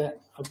you see that?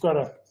 I've got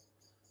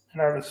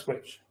another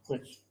switch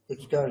which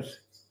goes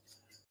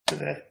to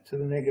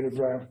the negative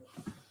rail.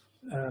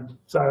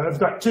 So I've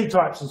got two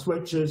types of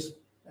switches,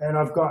 and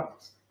I've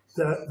got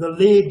the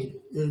LED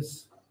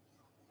is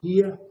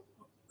here.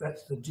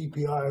 That's the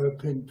GPIO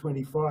pin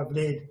 25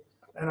 LED,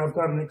 and I've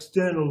got an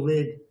external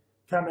LED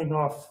coming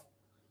off.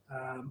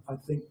 I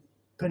think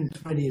pin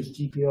 20 is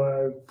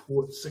GPIO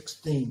port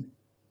 16,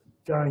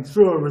 going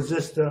through a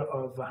resistor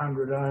of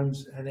 100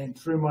 ohms, and then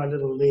through my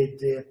little LED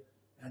there,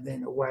 and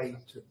then away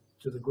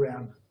to the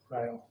ground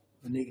rail,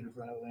 the negative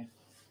rail there.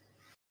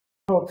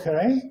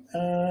 Okay,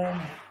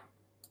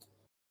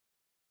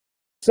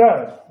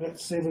 so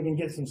let's see if we can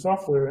get some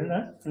software in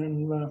it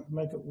and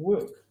make it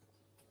work.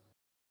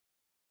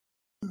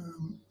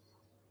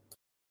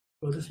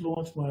 I'll just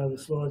launch my other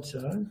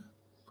slideshow.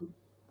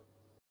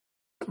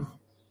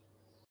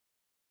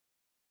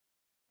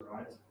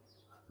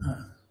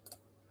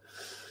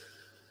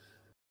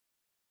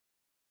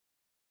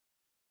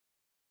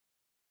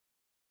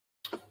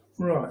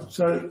 Right,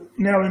 so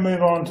now we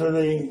move on to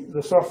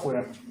the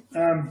software.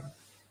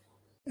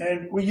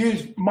 And we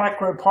use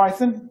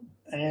MicroPython,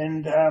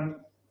 and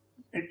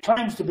it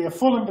claims to be a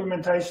full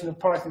implementation of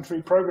Python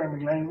 3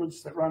 programming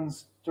language that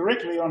runs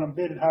directly on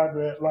embedded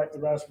hardware like the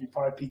Raspberry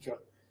Pi Pico.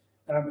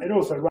 It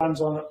also runs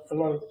on a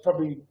lot of,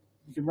 probably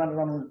you can run it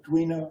on an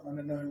Arduino, I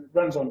don't know, it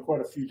runs on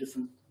quite a few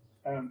different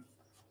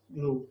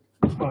little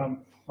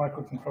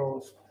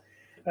microcontrollers.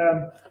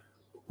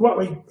 What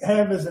we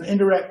have is an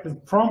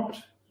interactive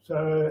prompt,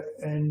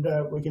 and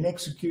we can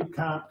execute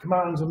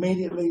commands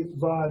immediately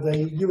via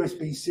the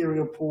USB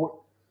serial port,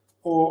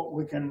 or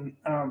we can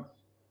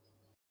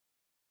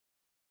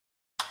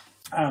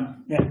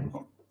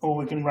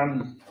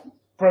run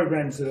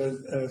programs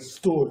that are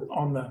stored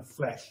on the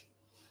flash.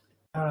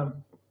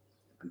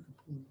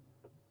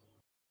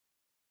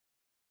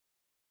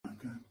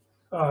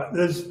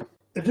 There's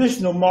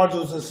additional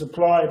modules that are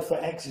supplied for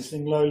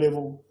accessing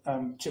low-level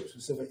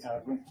chip-specific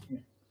hardware. Yeah,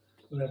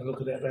 we'll have a look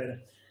at that later.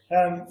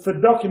 For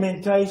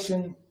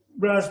documentation,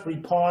 Raspberry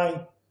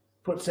Pi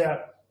puts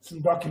out some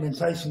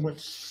documentation,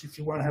 which, if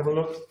you want to have a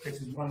look,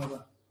 this is one of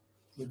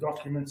the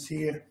documents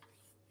here.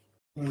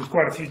 And there's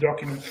quite a few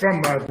documents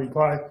from Raspberry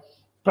Pi,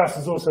 plus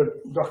there's also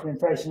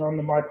documentation on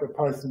the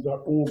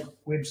MicroPython.org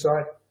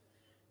website,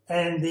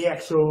 and the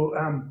actual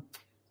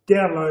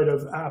download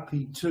of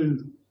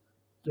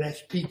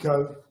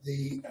RP2-Pico,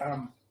 the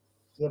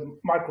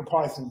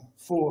MicroPython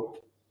for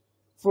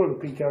the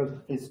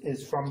Pico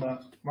is from the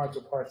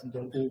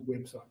MicroPython.org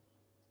website.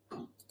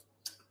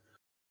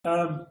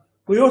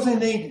 We also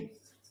need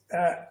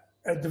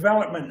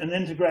an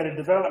integrated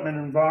development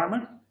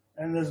environment,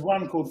 and there's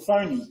one called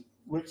Phony,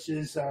 which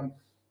is an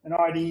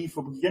IDE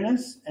for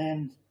beginners,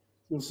 and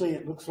you'll see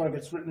it looks like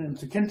it's written in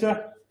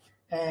Tkinter,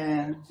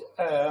 and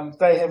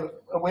they have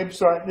a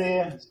website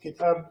there, it's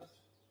GitHub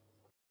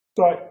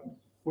site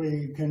where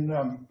you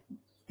can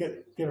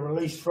get a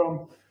release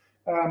from.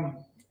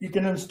 You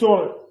can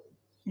install it.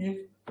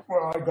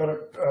 Well, I got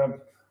it. It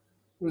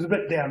was a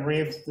bit down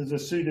rev. There's a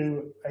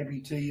sudo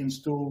apt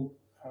install.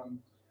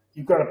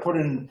 You've got to put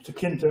in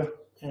Tkinter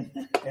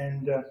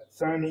and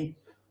Sony,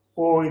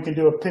 or you can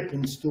do a pip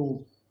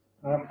install.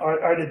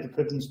 I did the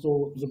pip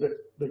install. It was a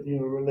bit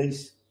newer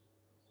release,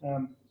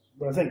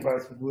 but I think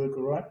both would work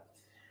all right.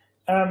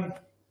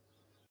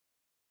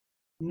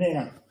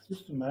 Now,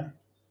 just a minute.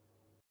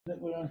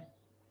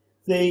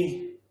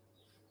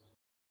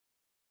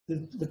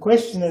 The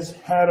question is,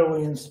 how do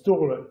we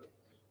install it?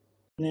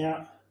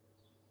 Now,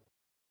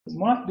 It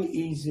might be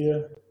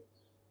easier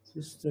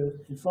just to,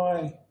 if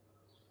I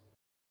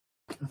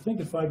think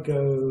if I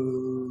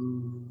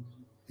go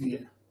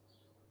here.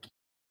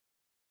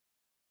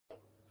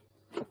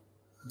 Okay.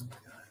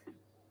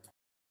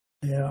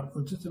 Yeah,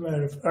 just a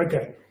matter of,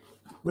 okay.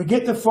 We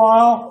get the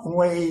file,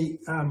 we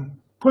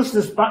push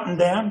this button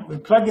down, we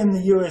plug in the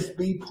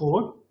USB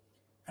port,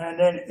 and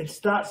then it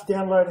starts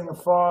downloading the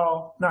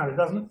file. No, it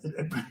doesn't.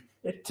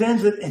 It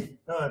turns it in.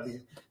 Oh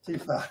dear, too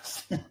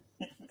fast.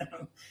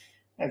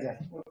 Okay,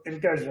 well,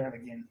 it goes around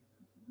again.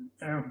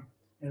 And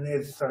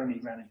there's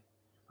Sony running.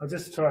 I'll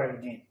just try it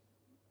again.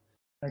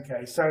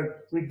 Okay, so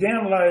we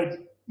download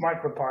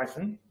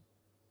MicroPython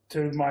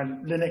to my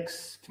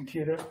Linux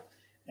computer,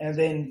 and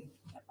then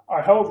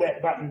I hold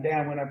that button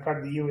down when I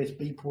plug the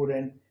USB port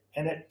in,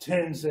 and it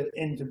turns it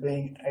into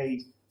being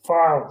a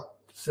file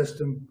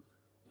system.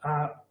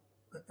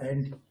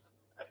 And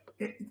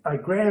I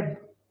grab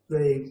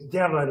the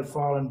downloaded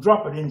file and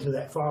drop it into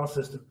that file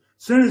system.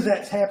 As soon as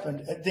that's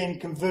happened, it then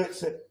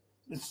converts it.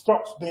 It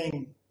stops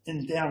being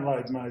in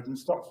download mode and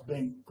stops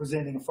being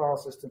presenting a file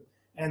system.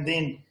 And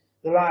then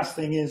the last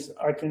thing is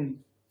I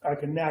can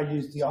now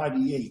use the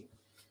IDE.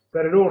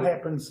 But it all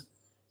happens.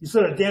 You're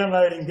sort of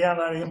downloading,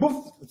 and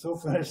poof, it's all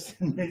finished,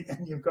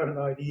 and you've got an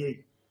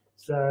IDE.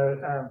 So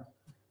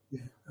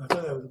yeah, I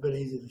thought that was a bit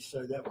easier to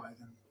show that way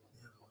than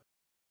the other way.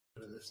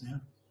 Look at this now.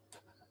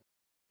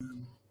 I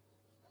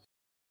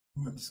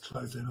might just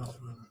close that off.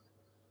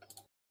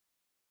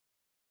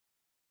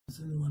 Has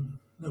anyone?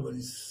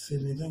 Nobody's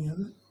said anything, has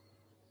it?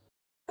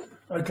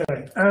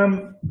 Okay.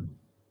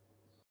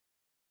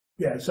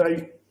 Yeah. So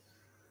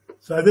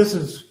this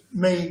is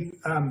me.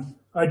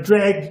 I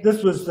dragged.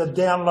 This was the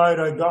download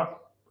I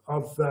got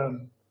of.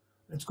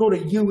 It's called a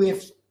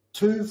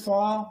UF2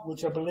 file,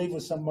 which I believe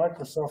was some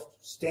Microsoft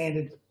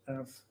standard.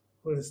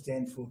 What does it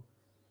stand for?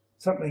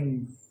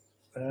 Something.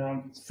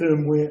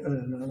 Firmware,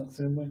 no, not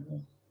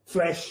firmware,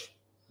 Flash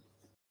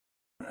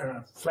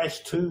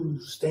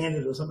 2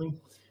 standard or something.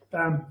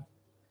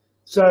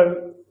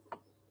 So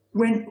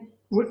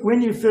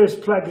when you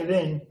first plug it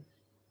in,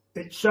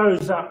 it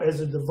shows up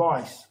as a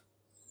device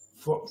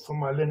for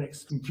my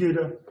Linux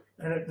computer,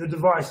 and the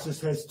device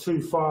just has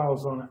 2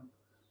 files on it.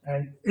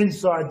 And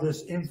inside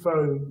this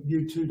info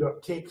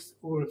u2.txt,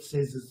 all it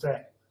says is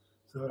that.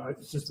 So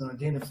it's just an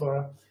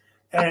identifier.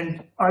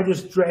 And I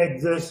just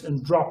drag this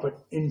and drop it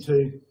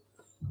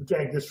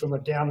drag this from a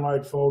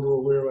download folder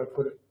or wherever I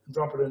put it,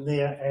 drop it in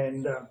there,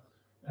 and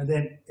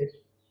then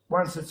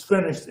once it's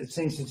finished, it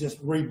seems to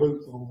just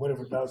reboot or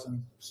whatever it does,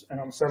 and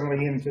I'm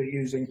suddenly into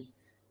using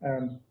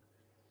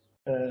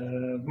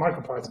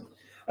MicroPython.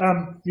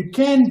 You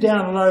can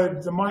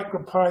download the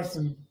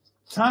MicroPython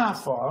tar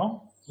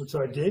file, which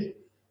I did,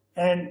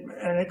 and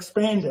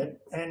expand it,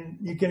 and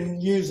you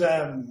can use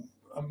a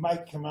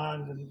make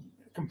command and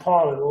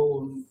compile it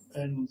all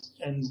and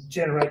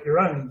generate your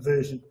own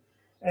version.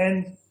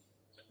 And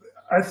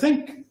I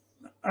think,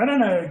 I don't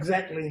know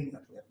exactly,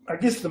 I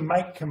guess the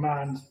make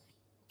command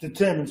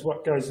determines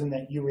what goes in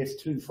that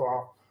UF2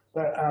 file,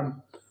 but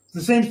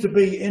there seems to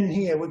be in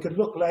here, we could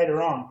look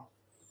later on,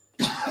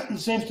 there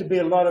seems to be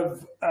a lot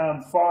of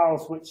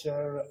files which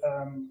are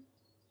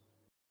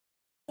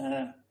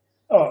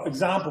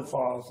example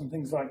files and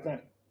things like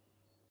that.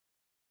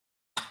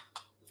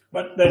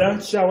 But they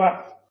don't show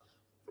up,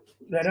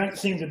 they don't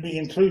seem to be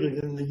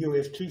included in the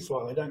UF2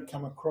 file, they don't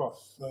come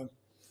across. So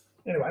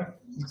anyway,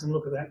 you can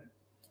look at that.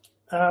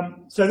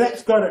 So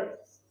that's got it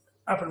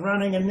up and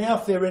running, and now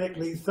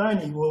theoretically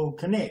Thony will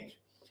connect.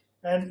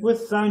 And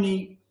with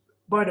Thony,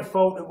 by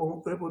default,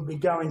 it would be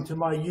going to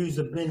my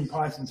user bin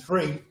Python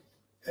 3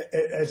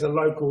 as a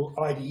local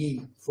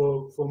IDE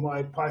for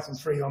my Python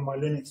 3 on my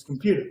Linux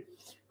computer.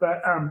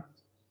 But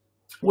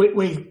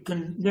we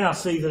can now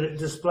see that it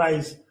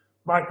displays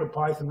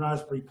MicroPython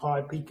Raspberry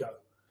Pi Pico.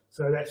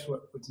 So that's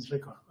what we can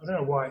click on. I don't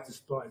know why it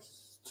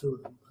displays 2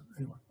 of them, but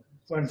anyway.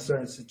 One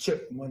says a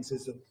chip and one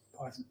says a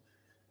Python.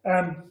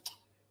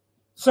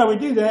 So we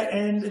do that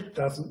and it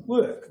doesn't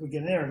work. We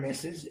get an error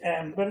message,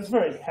 but it's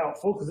very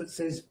helpful because it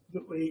says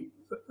that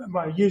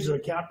my user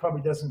account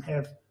probably doesn't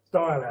have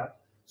dial-out,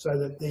 so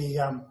that the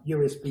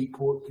USB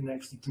port can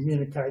actually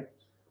communicate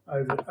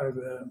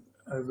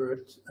over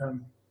it.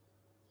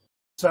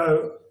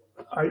 So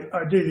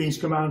I do these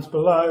commands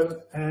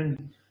below,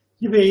 and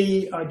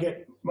I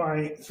get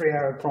my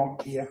 3-arrow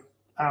prompt here.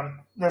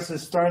 This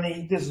is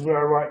Thony. This is where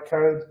I write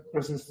code.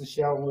 This is the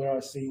shell where I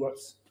see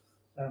what's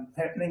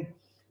happening.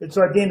 It's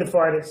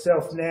identified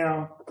itself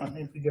now. I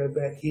think we go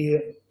back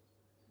here.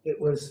 It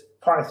was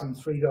Python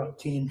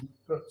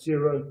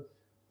 3.10.0.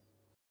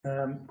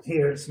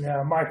 Here it's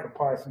now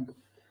MicroPython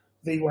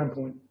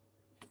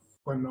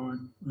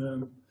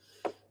v1.19.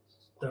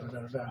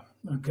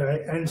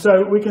 Okay, and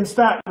so we can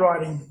start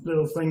writing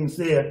little things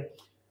there.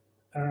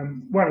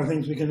 One of the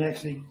things we can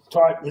actually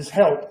type is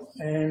help,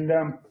 and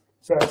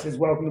so it says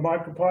welcome to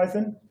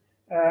MicroPython.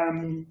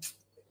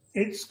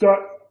 It's got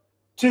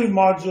 2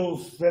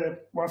 modules that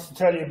it wants to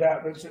tell you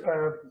about that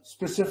are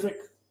specific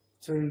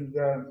to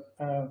the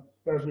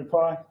Raspberry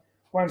Pi.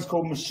 One's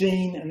called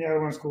machine and the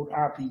other one's called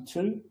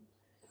RP2.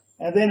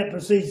 And then it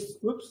proceeds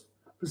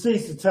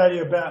to tell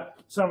you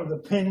about some of the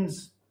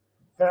pins,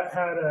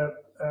 how to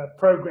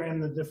program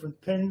the different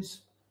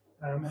pins,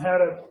 how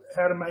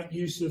to make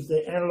use of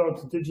the analog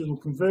to digital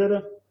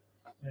converter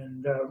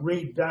and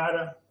read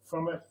data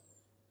from it.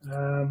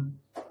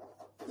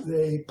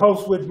 The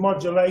pulse width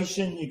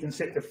modulation, you can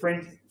set the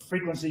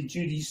frequency,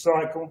 duty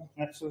cycle,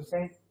 that sort of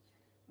thing.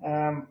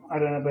 I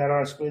don't know about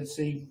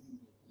I2C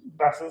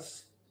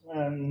buses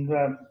and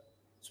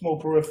small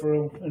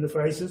peripheral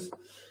interfaces.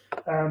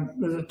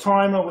 There's a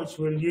timer which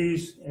we'll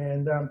use,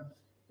 and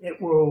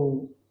it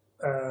will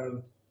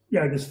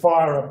just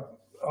fire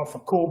off a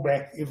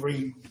callback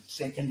every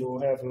second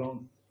or however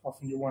long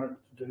often you want it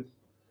to do.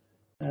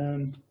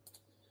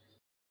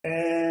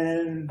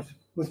 And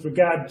with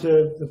regard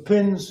to the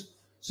pins,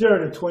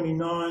 0 to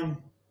 29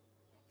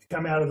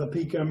 come out of the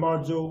Pico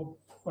module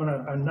on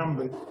a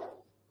numbered.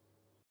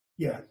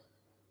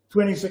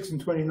 26 and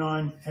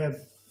 29 have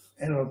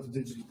analog to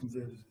digital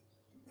converter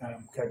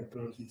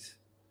capabilities.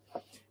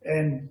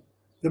 And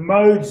the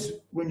modes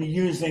when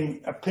you're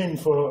using a pin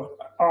for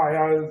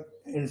I/O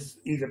is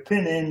either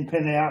pin in,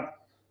 pin out,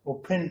 or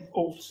pin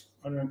alt.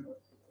 I'm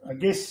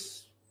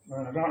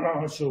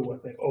not sure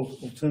what the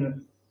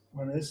alternate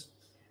one is.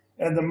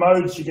 And the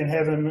modes you can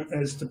have them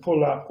is to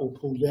pull up or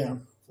pull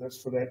down.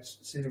 That's for that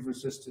set of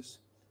resistors.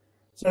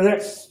 So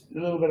that's a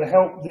little bit of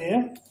help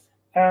there.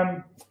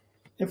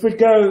 If we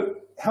go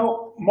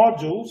help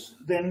modules,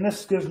 then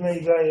this gives me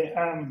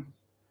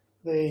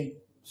the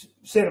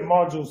set of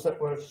modules that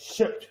were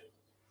shipped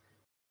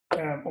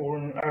or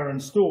are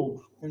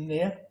installed in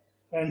there.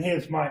 And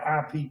here's my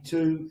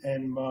RP2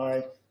 and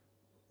my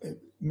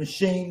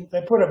machine.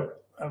 They put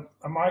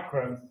a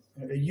micro,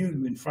 a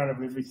U in front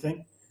of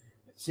everything.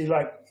 See,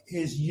 like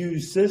here's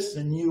USys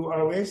and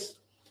UOS,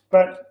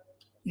 but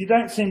you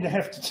don't seem to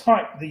have to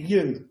type the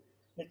U.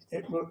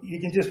 You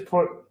can just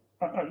put,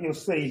 you'll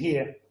see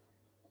here,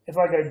 if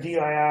I go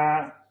DIR,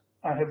 I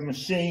have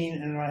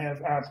machine and I have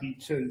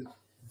RP2.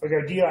 If I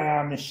go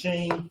DIR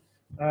machine,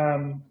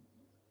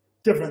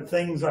 different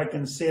things I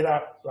can set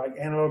up, like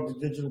analog to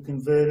digital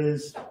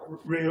converters,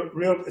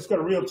 it's got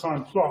a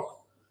real-time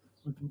clock.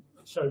 We can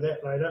show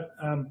that later.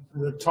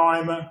 The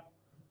timer,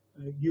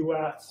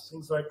 UARTs,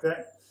 things like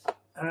that.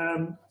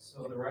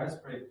 So the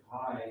Raspberry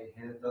Pi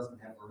doesn't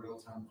have a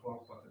real-time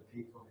clock, but the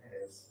Pico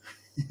has.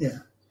 Yeah.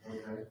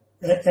 Okay.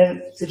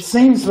 And it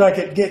seems like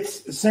it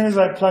gets, as soon as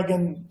I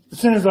turn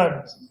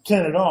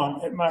it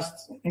on, it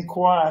must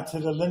inquire to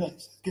the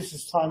Linux. It gives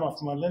us time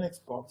off my Linux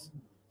box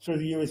through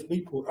the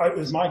USB port. It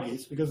was my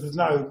guess, because there's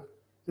no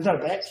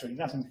battery,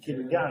 nothing to keep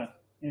it going.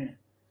 Yeah.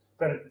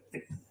 But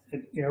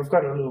I've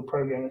got a little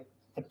program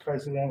that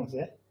plays around with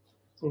that.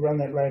 We'll run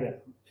that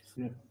later.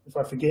 If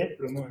I forget,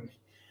 remind me.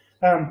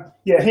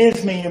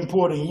 Here's me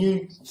importing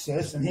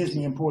USys, and here's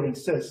me importing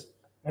sys,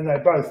 and they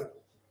both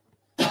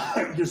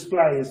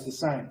display as the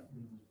same.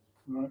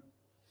 Right.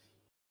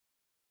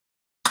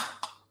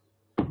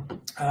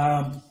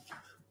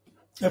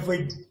 If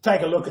we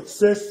take a look at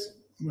sys,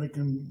 we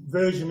can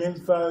version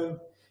info.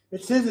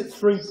 It says it's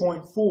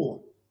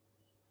 3.4,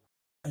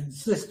 and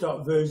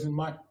sys.version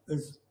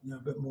is a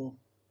bit more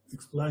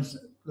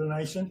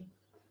explanation.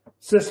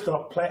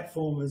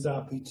 Sys.platform is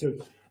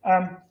RP2.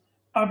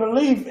 I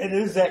believe it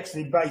is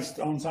actually based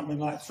on something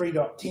like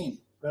 3.10,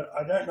 but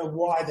I don't know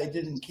why they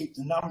didn't keep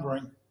the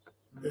numbering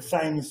the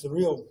same as the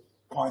real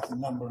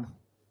Python numbering.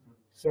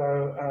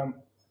 So,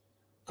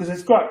 because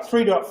it's got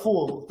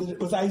 3.4,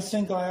 was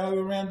async IO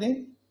around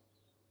then?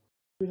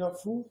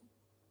 3.4?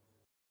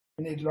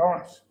 We need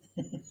Lawrence.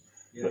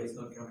 Yeah, he's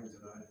not coming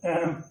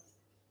today.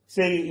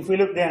 See, if we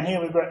look down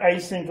here, we've got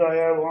async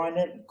IO,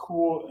 inet,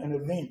 core, and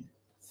event,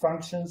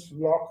 functions,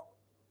 lock,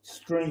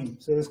 stream.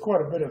 So there's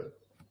quite a bit of.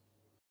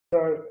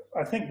 So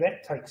I think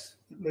that takes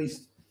at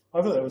least,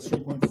 I thought that was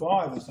 3.5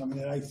 or something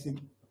that async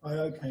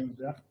IO came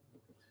about.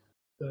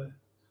 So,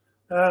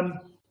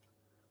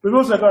 we've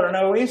also got an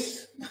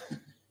OS,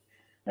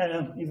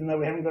 even though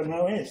we haven't got an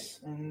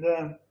OS. And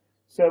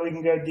so we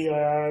can go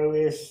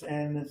DIOS,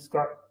 and it's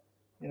got,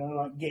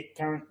 like get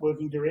current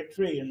working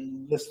directory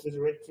and list the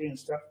directory and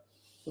stuff.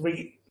 If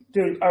we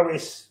do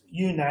OS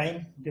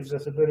uname, gives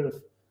us a bit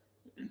of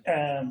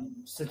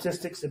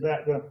statistics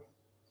about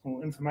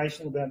or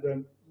information about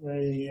the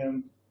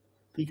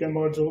Pico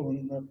module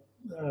and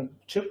the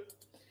chip.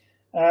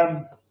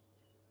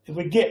 If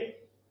we get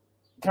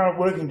current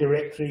working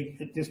directory,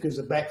 it just gives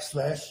a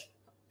backslash,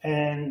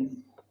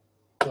 and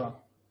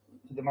well,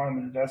 at the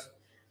moment it does.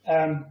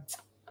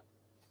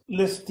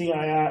 List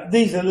dir.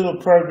 These are little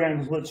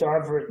programs which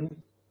I've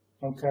written,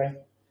 okay,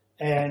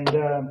 and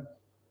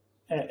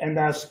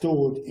are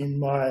stored in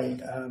my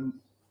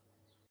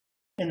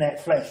in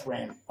that flash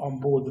RAM on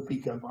board the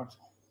Pico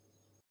module.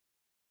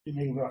 2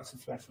 megabytes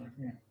of flash RAM.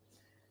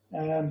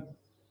 Yeah.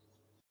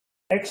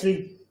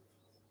 Actually,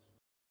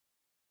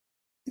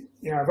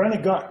 I've only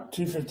got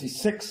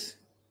 256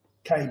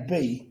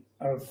 KB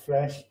of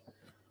flash.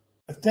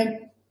 I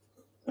think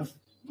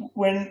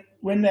when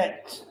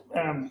that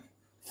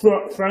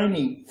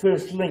Phony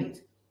first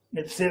linked,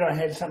 it said I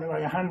had something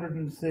like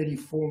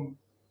 134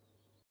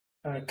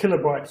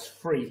 kilobytes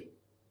free.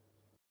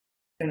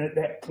 And at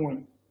that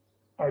point,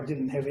 I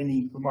didn't have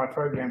any of my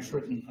programs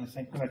written, I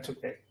think, when I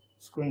took that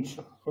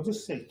screenshot. I'll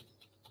just see.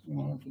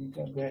 I can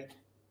go back.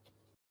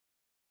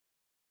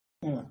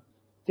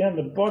 Down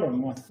the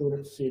bottom, I thought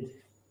it said.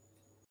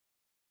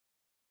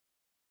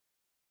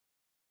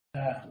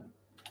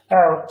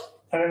 I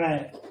don't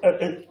know.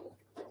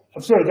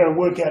 I've sort of got to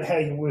work out how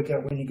you work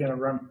out when you're going to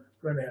run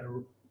out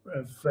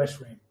of flash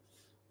RAM.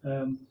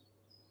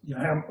 You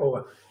know,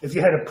 or if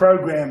you had a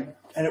program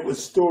and it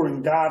was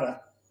storing data,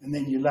 and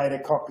then you later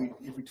copied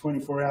every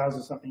 24 hours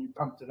or something, you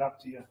pumped it up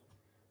to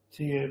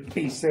your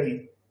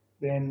PC,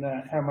 then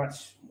how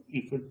much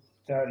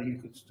data you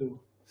could store.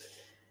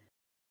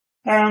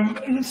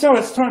 So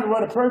it's time to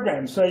write a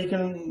program. So you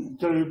can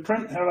do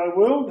print hello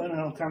world, and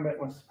it'll come back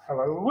with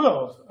hello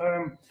world.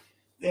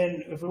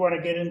 Then if we want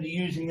to get into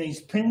using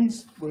these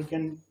pins, we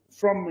can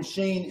from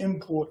machine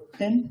import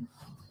pin,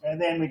 and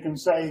then we can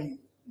say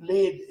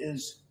lead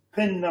is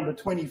pin number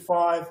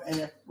 25,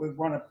 and we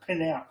want to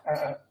pin out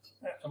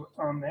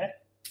on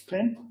that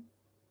pin.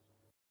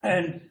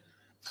 And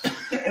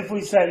if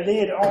we say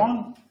lead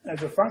on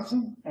as a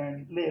function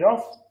and lead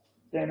off,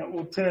 then it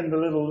will turn the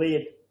little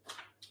lead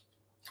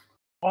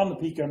on the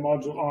Pico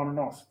module on and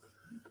off.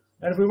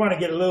 And if we want to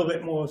get a little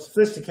bit more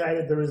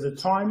sophisticated, there is a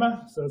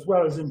timer. So as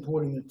well as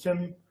importing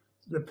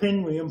the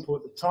pin, we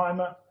import the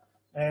timer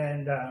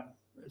and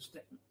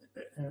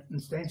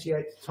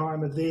instantiate the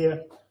timer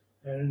there,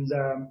 and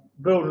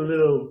build a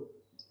little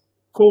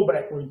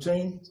callback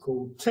routine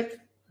called tick.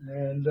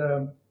 And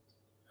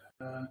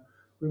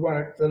we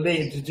want the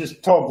lead to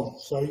just toggle.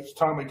 So each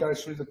time it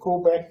goes through the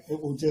callback, it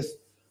will just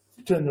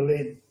turn the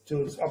lead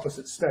to its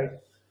opposite state.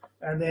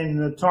 And then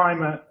the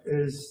timer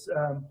is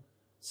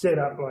set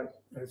up like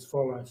as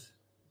follows: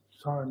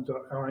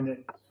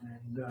 time.inet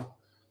and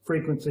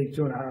frequency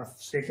 2.5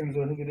 seconds,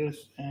 I think it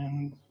is,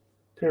 and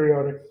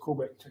periodic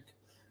callback tick.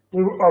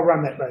 I'll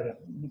run that later.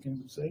 You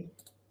can see.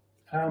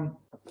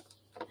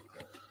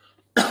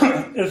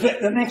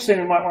 The next thing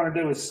we might want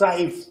to do is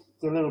save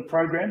the little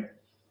program.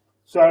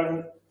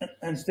 So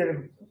instead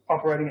of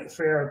operating at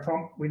 3-hour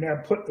prompt, we now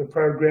put the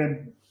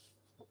program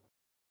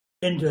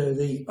into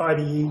the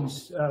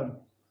IDE's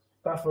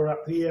buffer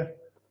up here,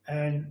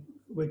 and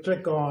we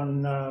click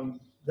on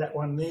that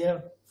one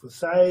there for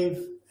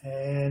save,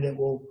 and it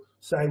will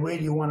say where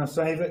do you want to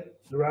save it,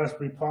 the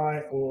Raspberry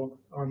Pi or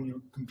on your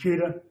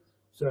computer.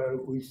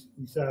 So we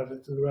save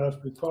it to the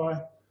Raspberry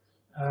Pi.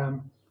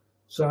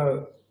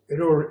 So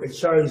it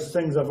shows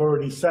things I've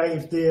already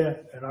saved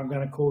there, and I'm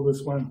going to call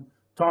this one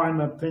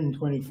timer pin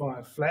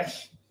 25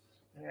 flash.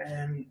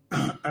 And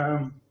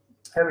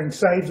having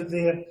saved it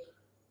there,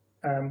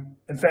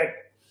 in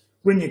fact,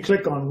 when you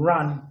click on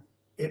run,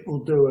 it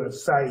will do a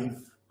save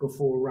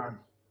before run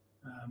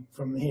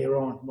from here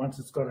on, once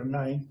it's got a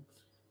name.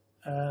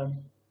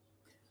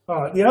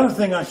 The other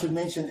thing I should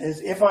mention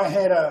is if I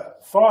had a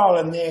file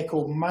in there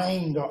called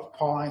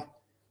main.py,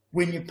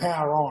 when you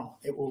power on,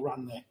 it will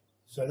run that.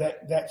 So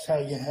that's how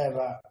you have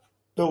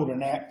build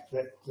an app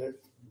that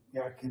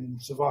can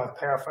survive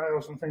power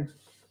fails and things.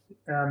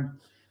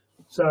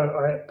 So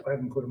I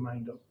haven't put a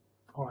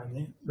main.py in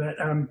there, but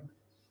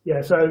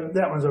yeah, so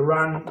that one's a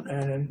run,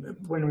 and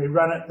when we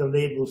run it, the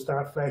LED will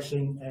start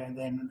flashing, and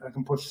then I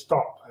can push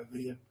stop over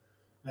here,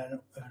 and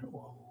it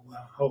will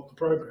halt the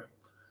program.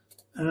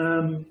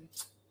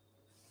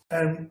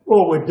 And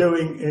all we're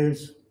doing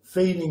is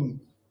feeding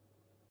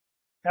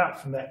out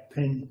from that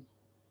pin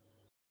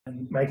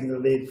and making the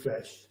LED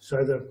flash.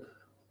 So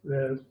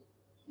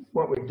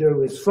what we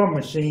do is from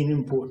machine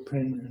import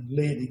pin and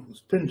LED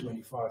equals pin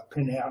 25,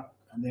 pin out,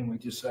 and then we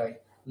just say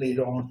LED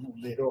on or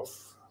LED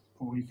off,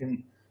 or you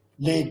can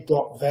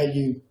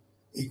LED.value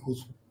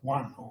equals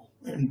 1, or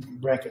in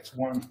brackets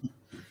 1.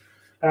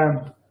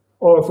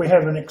 Or if we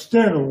have an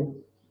external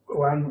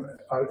one,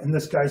 in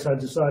this case I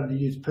decided to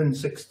use pin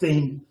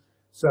 16.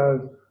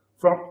 So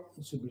from,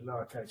 it should be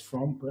lowercase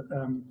from, but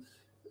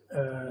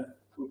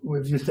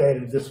we've just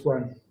added this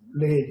one,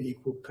 LED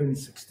equal pin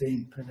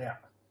 16, pin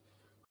out.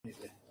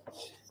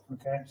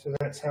 Okay, so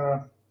that's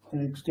how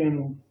an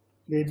external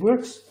LED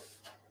works.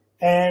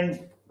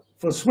 And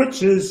for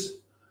switches,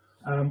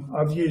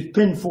 I've used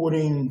pin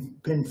 14,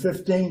 pin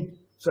 15.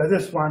 So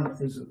this one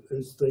is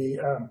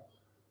the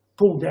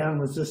pull down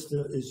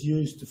resistor is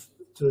used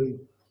to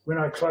when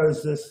I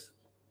close this,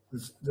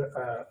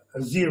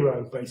 a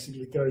 0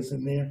 basically goes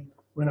in there.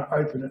 When I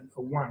open it,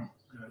 a 1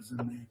 goes in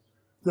there.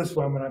 This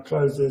one, when I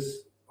close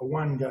this, a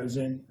 1 goes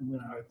in, and when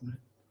I open it,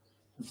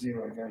 a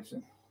 0 goes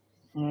in.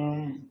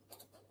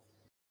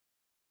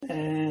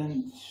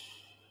 And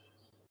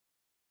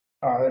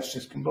that's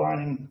just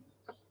combining.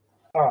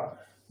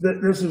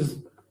 This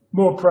is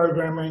more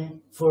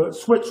programming. For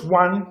switch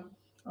 1,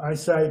 I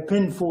say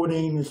pin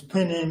 14 is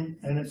pin in,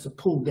 and it's a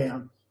pull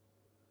down.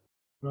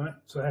 Right,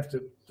 so I have to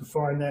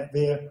define that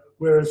there.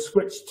 Whereas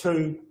switch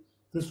 2,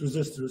 this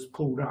resistor is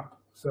pulled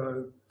up,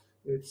 so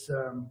it's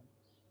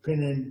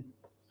pin in.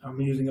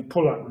 I'm using a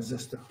pull-up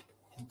resistor.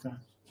 Okay,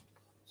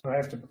 so I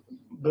have to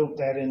build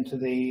that into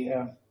the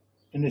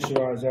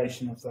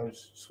initialization of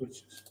those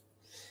switches.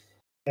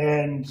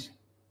 and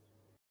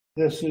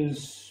this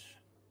is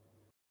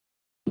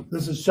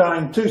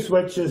showing 2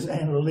 switches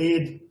and a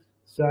lead.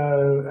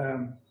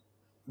 So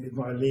there's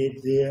my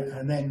lead there,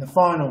 and then the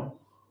final.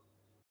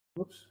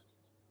 Whoops.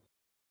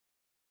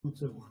 What's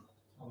that one?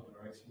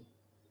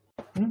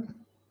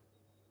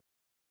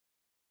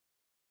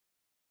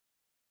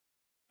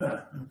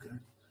 Okay.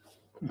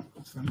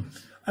 That's funny.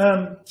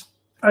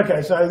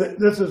 Okay, so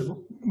this is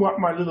what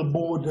my little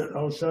board that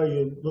I'll show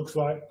you looks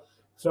like.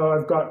 So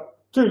I've got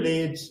 2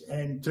 leads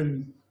and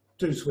two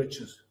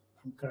switches.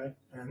 Okay,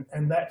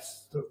 and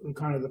that's the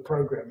kind of the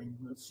programming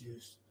that's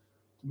used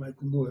to make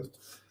them work.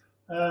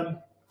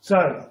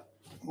 So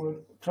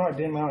we'll try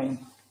demoing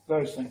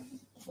those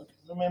things.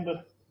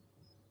 Remember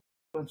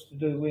what's to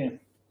do when.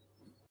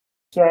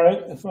 So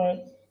if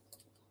I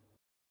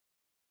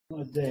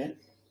like that,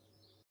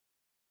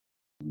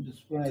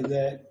 display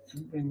that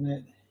and bring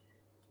that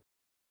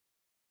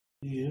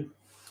here.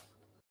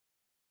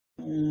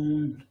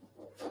 And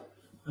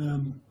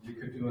you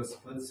could do a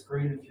split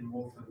screen if you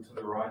move them to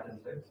the right and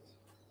left.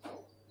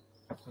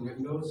 The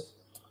windows.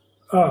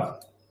 Oh.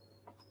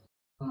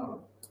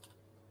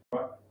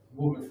 Right.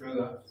 Move it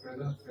further.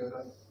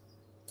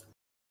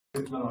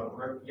 No,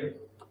 right. Yep.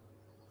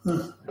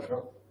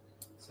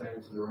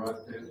 Same to the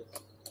right there.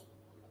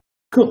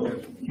 Cool.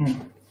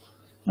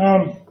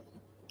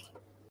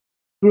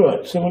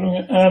 Right. So what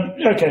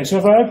okay. So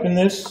if I open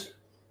this,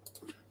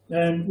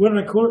 and what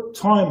did I call it?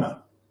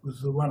 Timer was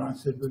the one I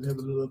said we'd have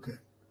a look at.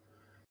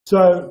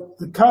 So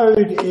the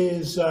code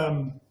is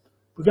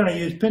we're going to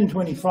use pin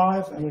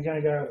 25, and we're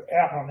going to go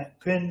out on that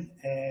pin,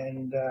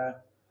 and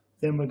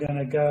then we're going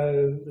to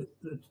go.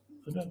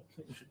 I don't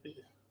think it should be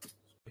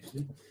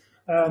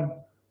there.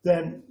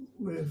 Then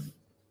we're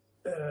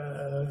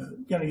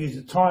going to use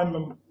the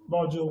timer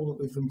module that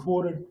we've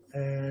imported,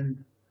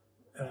 and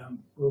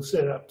we'll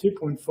set up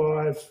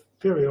 2.5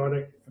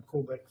 periodic and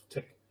callback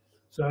tick.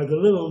 So the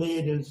little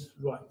lead is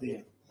right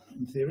there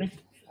in theory,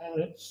 and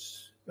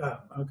it's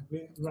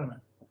okay, run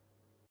it.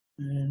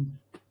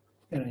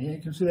 And you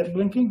can see that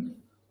blinking.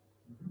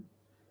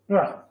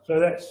 Right, so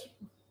that's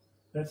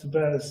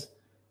about as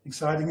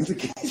exciting as it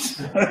gets.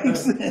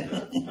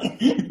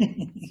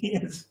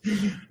 Yes.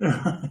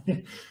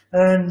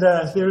 And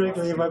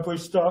theoretically, if I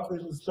push stop,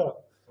 it'll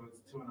stop. So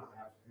it's 2.5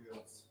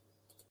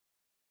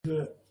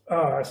 hertz.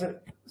 Oh,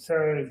 so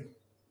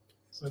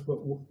I've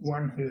got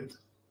 1 hertz.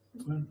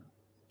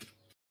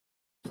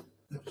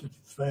 That should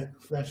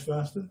flash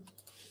faster.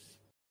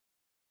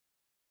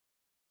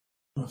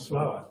 Or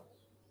slower.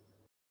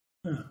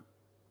 Huh.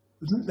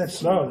 Isn't that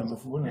slower than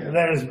before? Isn't it? Yeah.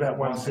 That is about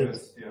 1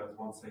 second. Yeah,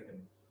 1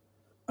 second.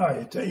 Oh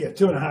yeah,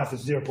 2.5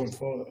 is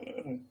 0.4. Yeah,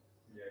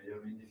 I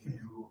mean, if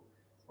you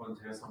want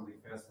to have something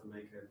faster,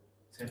 make it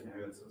 10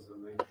 hertz or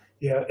something.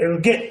 Yeah,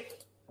 it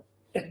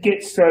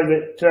gets so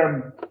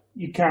that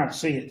you can't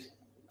see it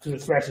because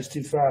it flashes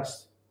too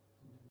fast.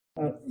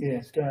 Yeah,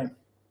 it's going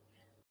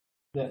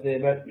that there,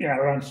 but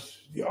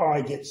once your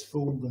eye gets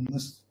fooled and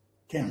this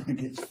camera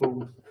gets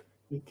fooled,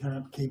 it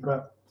can't keep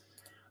up.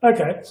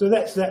 Okay, so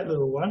that's that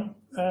little one.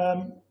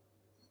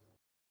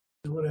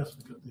 What else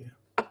we got there?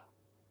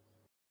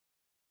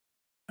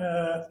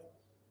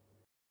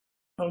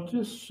 I'll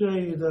just show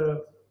you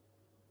the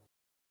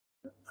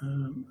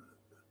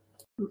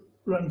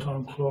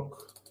runtime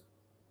clock.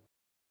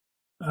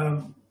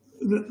 There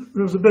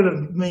was a bit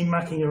of me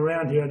mucking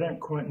around here. I don't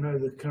quite know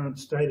the current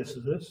status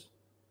of this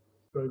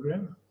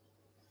program.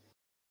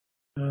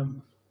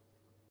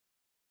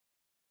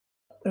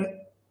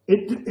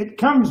 It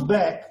comes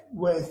back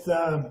with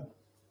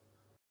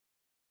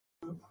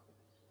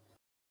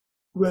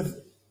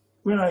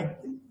when I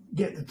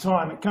get the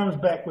time, it comes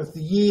back with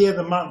the year,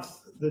 the month,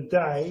 the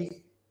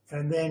day,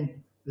 and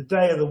then the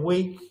day of the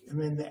week,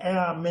 and then the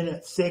hour,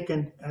 minute,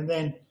 second, and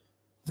then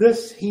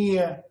this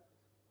here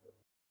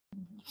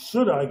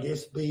should, I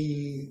guess,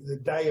 be the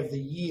day of the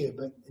year,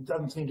 but it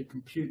doesn't seem to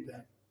compute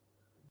that.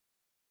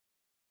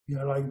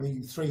 Like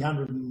the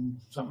 300 and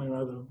something or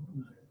other.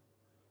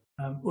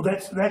 Well,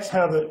 that's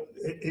how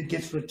it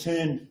gets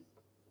returned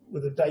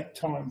with a date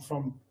time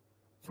from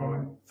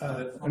So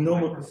that's a not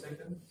normal.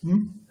 microsecond?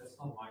 That's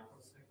not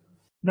microsecond?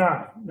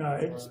 No,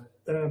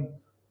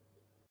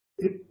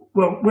 it's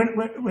well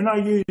when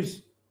I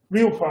use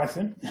real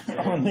Python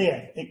on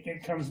there,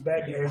 it comes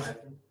back as I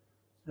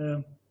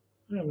don't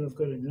know if I've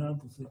got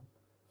examples there.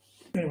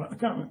 Anyway, I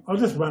can't remember. I'll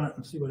just run it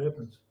and see what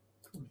happens.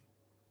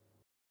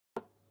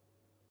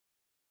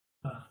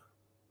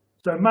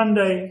 So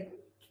Monday,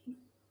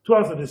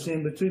 12th of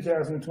December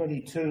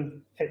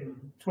 2022 at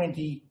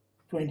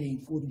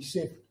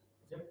 20:47.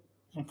 Yep.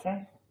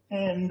 Okay,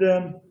 and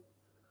the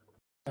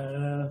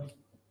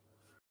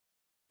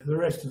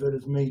rest of it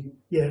is me.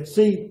 Yeah,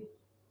 see.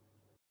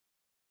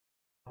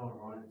 All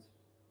right.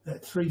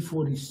 At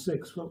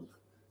 3:46. Well,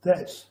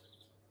 that's.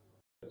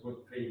 It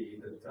would be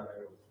the day of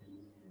the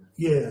year.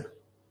 Yeah.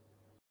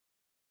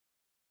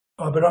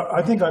 Oh, but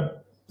I think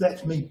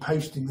that's me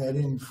pasting that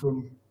in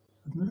from,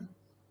 isn't it?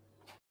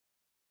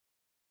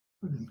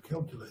 I didn't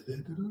calculate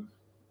that, did I?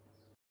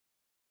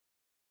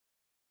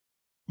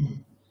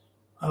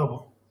 Oh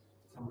well.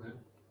 So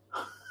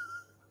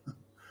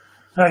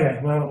Okay,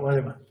 well,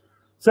 whatever.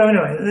 So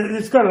anyway,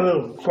 it's got a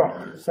little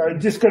clock. So you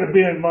just got to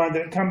bear in mind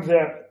that it comes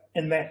out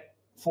in that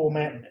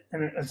format,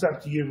 and it's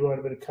up to you to write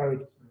a bit of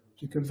code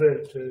to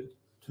convert it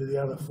to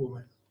the other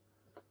format.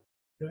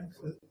 Okay,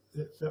 so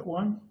that's that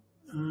one.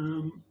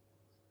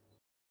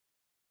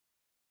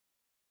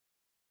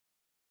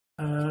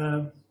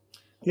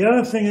 The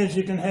other thing is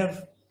you can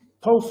have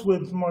pulse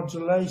width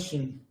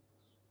modulation.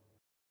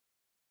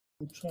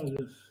 We'll try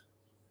this.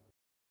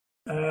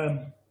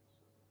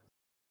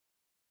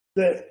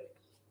 The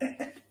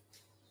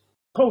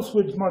pulse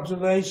width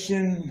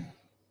modulation,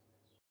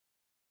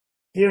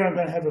 here I'm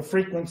going to have a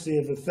frequency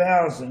of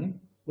 1,000,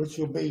 which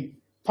will be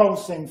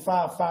pulsing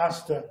far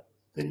faster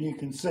than you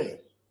can see.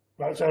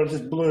 Right, so it'll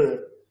just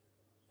blur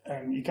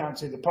and you can't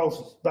see the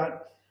pulses.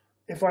 But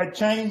if I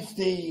change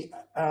the,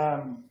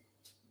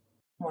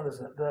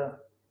 the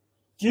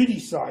duty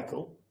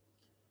cycle,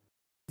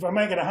 if I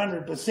make it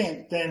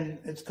 100%, then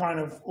it's kind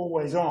of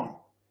always on.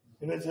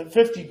 If it's at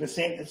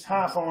 50%, it's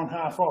half on,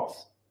 half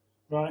off,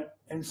 right?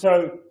 And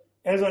so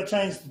as I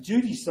change the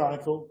duty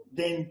cycle,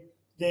 then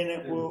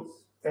it will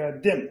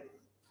dim.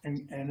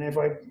 And if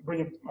I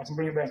bring it, I can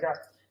bring it back up.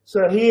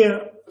 So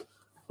here,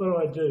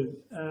 what do?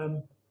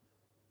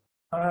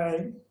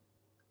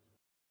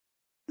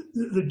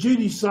 The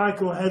duty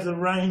cycle has a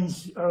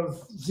range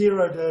of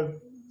 0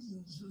 to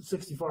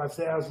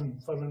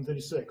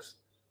 65,536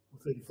 or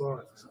 35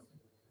 or something.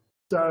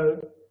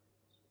 So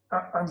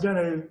I'm going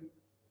to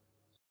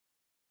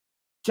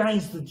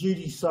change the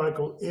duty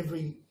cycle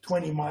every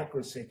 20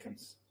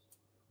 microseconds.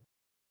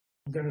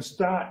 I'm going to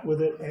start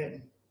with it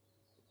at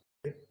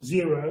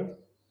 0,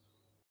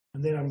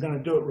 and then I'm going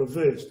to do it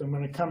reversed. I'm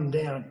going to come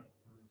down.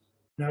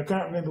 Now, I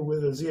can't remember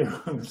whether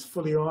 0 is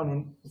fully on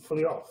and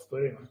fully off,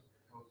 but anyway,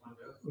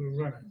 we'll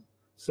run it.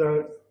 So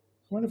I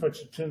wonder if I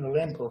should turn the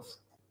lamp off.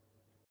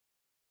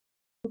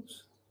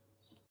 Oops.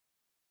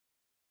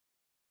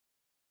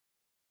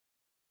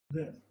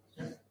 That.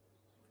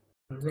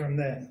 I run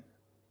that.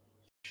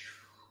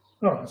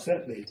 Oh, it's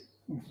that lead.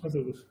 I thought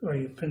it was, oh,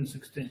 yeah, pin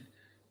 16.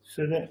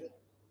 So that,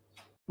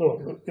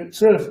 oh, it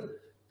sort of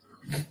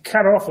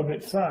cut off a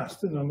bit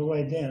fast, didn't it, on the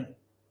way down.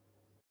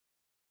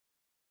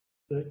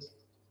 So it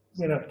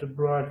went up to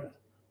bright,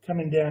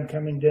 coming down,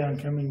 coming down,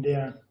 coming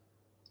down.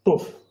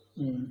 Poof.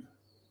 Mm.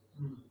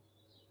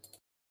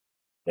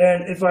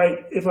 And if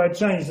I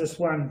change this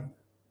one,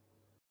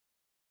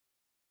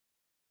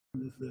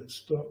 if that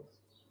stop,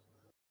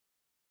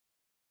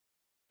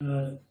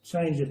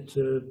 change it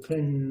to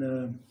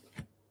pin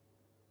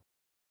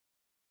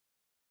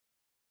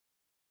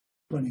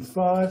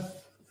 25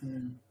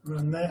 and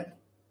run that,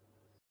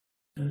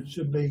 and it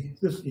should be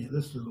this. Yeah,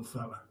 this little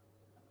fella.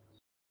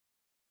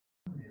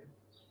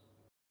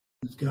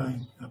 It's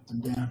going up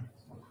and down.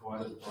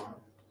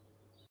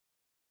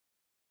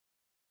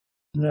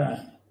 No.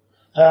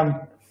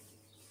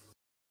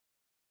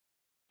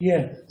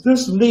 Yeah,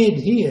 this lead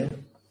here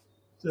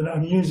that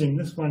I'm using,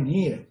 this one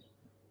here,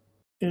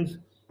 is,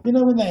 you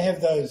know when they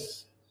have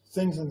those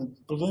things in the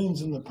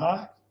balloons in the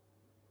park,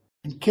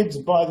 and kids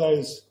buy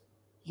those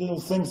little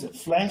things that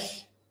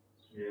flash?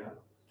 Yeah.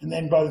 And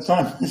then by the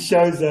time the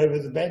show's over,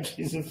 the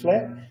batteries are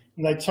flat,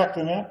 and they chuck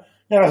them out.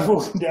 Now I was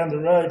walking down the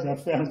road and I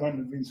found one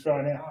that had been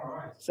thrown out. Oh,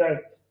 right. So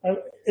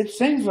it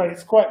seems like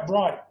it's quite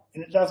bright,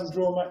 and it doesn't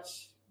draw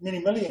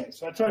many milliamps.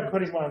 So I tried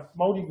putting my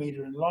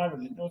multimeter in line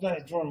with it, and it was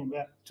only drawing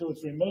about 2 or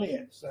 3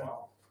 milliamps.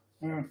 So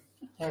I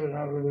don't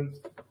know whether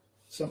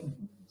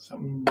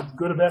something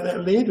good about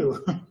that lead, or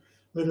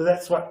whether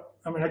that's what,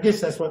 I mean, I guess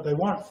that's what they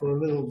want for a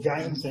little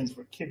game thing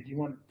for a kid. You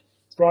want it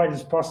as bright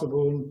as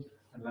possible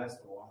and last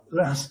a while.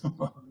 Last a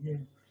while, yeah.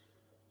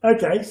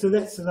 Okay, so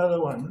that's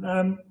another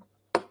one.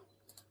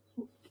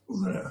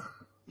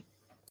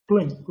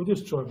 Blink. We'll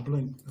just try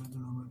blink. I don't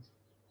know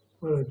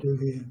what do I do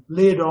here?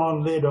 Lead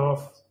on, lead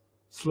off,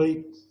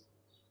 sleep.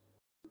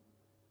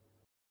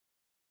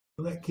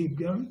 Will that keep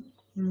going?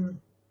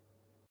 10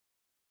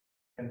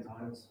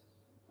 times.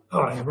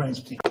 Oh, yeah,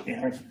 range 10.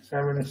 Yeah, okay.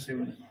 So let's see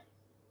what it.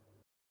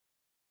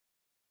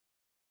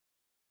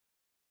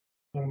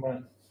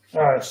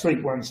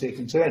 Sleep 1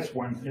 second. So that's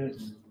 1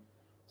 hertz.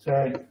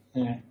 So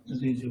yeah,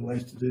 there's easier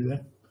ways to do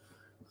that.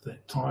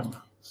 That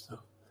timer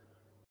stuff.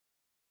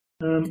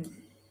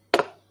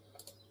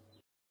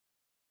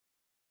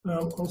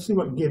 I'll see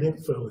what get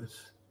info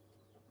is.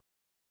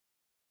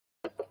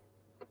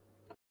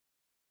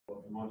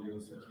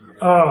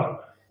 Oh,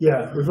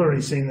 yeah, we've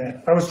already seen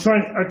that.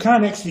 I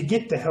can't actually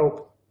get the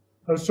help.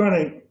 I was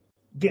trying to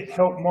get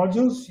help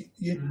modules,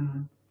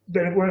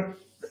 but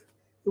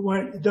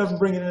it doesn't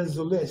bring it in as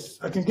a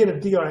list. I can get a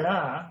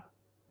DIR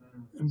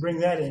and bring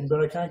that in,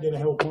 but I can't get a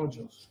help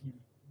modules.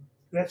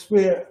 That's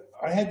where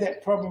I had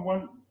that problem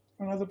one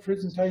other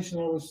presentation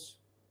I was.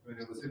 When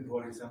it was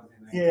importing something.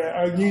 Yeah,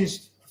 I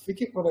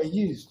forget what I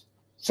used.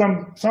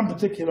 Some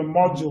particular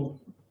module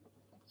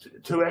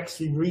to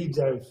actually read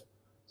the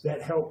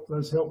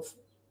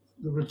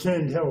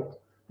returned help.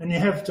 And you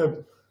have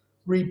to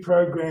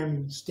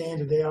reprogram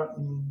standard out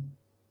and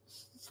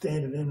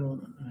standard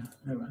in.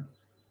 Anyway.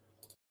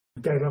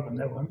 I gave up on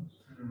that one.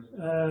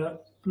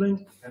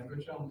 Blink.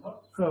 Temperature on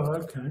top. Oh,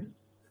 okay.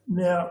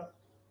 Now,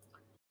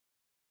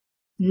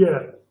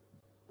 yeah,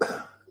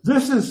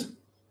 this is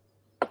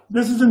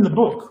in the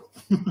book,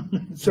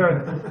 so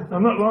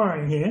I'm not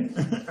lying here.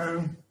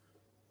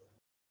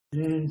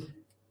 And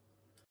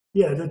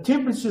yeah, the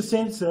temperature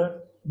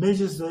sensor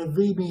measures the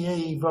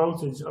VBE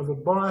voltage of a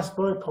biased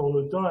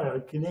bipolar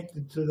diode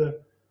connected to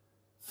the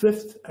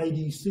 5th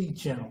ADC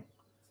channel.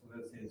 So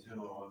that's the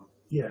internal one.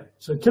 Yeah,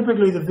 so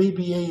typically the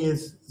VBE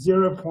is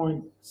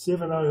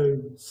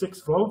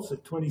 0.706 volts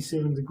at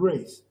 27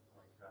 degrees.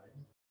 Okay.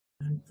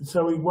 And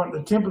so we want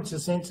the temperature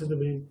sensor to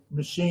be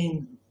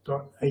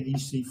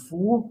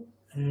machine.adc4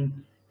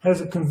 and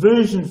has a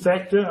conversion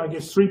factor, I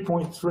guess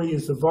 3.3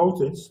 is the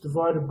voltage,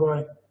 divided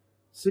by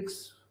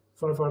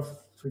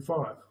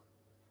 65535.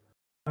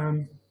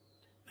 And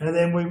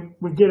then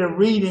we get a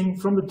reading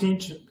from the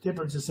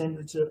temperature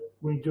sensor,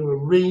 we do a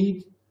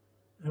read,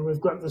 and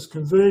we've got this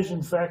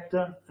conversion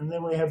factor, and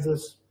then we have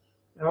this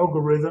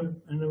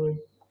algorithm, and then we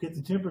get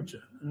the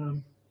temperature.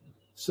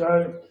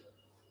 So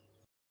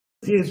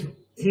here's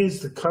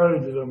the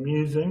code that I'm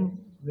using.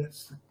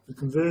 That's the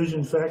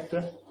conversion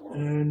factor.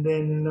 And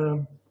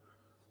then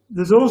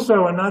there's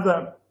also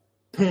another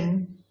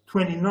pin,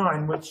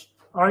 29, which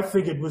I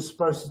figured was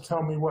supposed to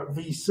tell me what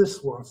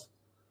VSys was.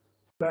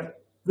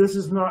 But this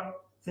is not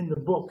in the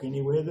book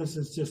anywhere. This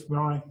is just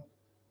my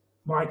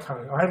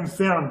code. I haven't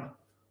found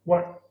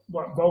what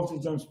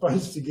voltage I'm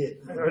supposed to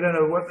get. I don't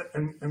know what,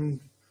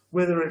 and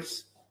whether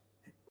it's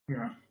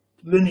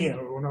linear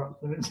or not,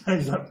 when it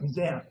goes up and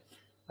down.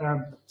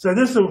 So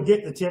this will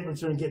get the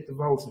temperature and get the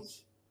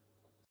voltage.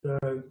 So,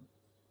 and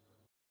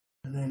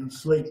then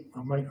sleep.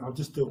 I'll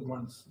just do it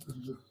once.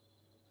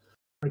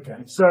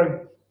 Okay,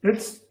 so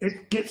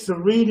it gets a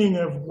reading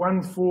of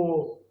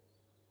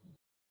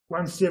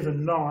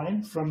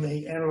 14179 from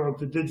the analog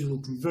to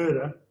digital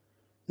converter.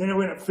 Then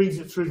when it feeds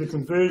it through the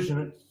conversion,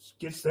 it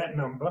gets that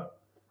number.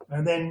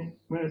 And then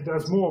when it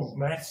does more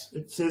maths,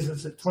 it says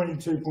it's at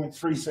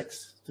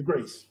 22.36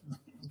 degrees.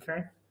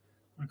 Okay,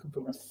 I can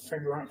put my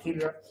finger on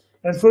here.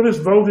 And for this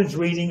voltage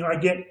reading, I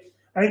get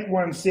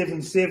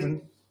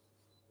 8177,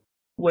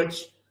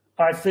 which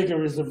I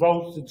figure is the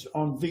voltage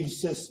on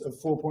VSys of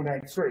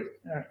 4.83.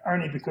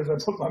 Only because I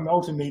put my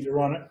multimeter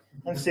on it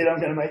and said I'm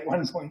going to make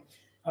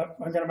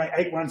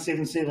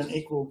 8177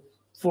 equal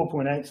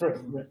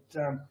 4.83. But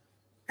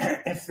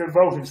if the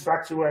voltage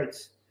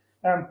fluctuates.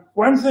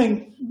 One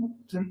thing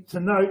to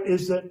note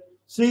is that,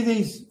 see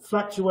these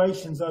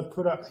fluctuations I've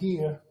put up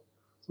here,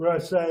 where I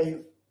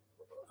say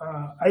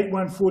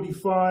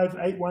 8145,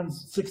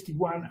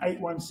 8161,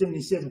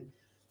 8177.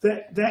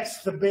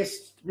 That's the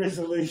best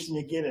resolution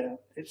you get out.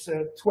 It's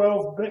a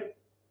 12-bit,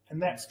 and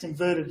that's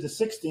converted to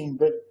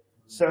 16-bit.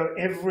 So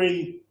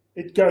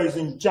it goes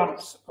in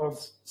jumps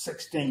of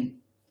 16.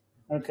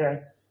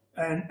 Okay,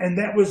 and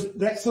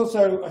that's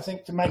also, I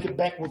think, to make it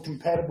backward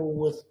compatible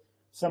with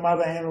some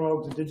other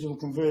analog to digital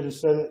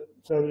converters, so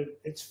that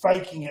it's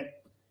faking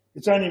it.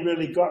 It's only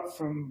really got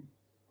from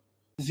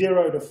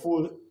 0 to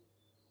 4.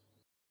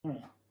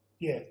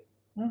 Yeah,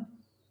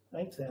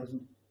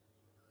 8,000.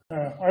 I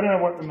don't know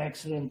what the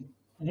maximum.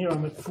 And here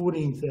I'm at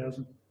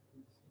 14,000.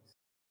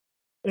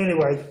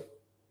 Anyway,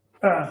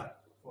 4,000.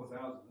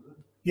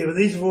 Yeah, but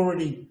these have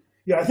already.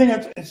 Yeah, I think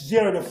it's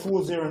 0 to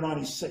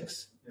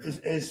 4096.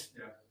 Is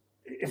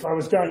if I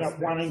was going up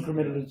one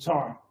increment at a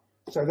time.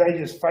 So they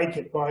just fake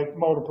it by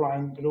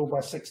multiplying it all by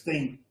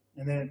 16,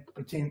 and then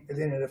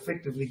it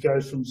effectively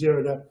goes from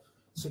 0 to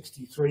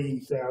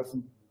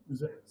 63,000.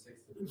 Is it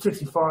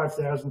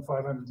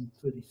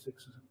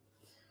 65,536?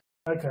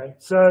 Okay,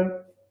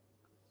 so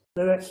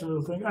that's the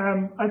little thing.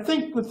 I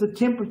think with the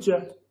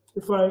temperature,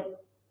 if I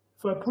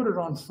put it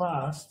on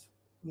fast,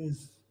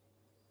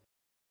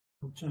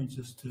 I'll change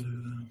this to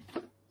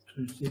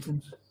 2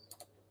 seconds.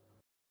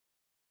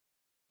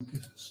 I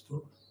guess it's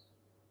stopped.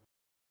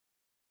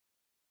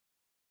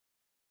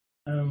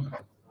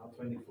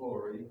 24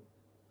 already.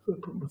 If I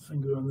put my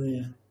finger on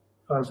there.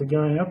 Oh, is it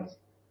going up?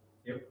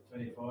 Yep,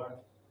 25.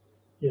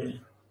 Yeah.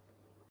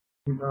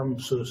 I'm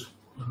sort of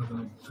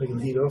taking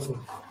the heat off.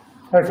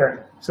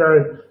 Okay, so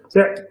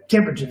that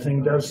temperature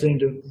thing does seem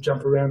to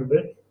jump around a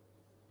bit.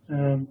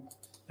 And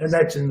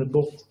that's in the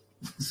book.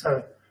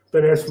 So,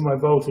 but as for my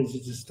voltage,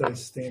 it just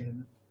stays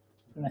standard. I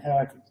don't know how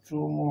I could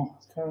draw more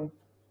current.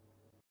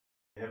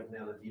 You have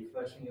now the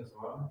deflashing as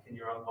well. Can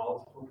you run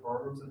multiple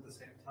programs at the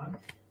same time?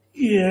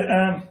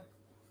 Yeah,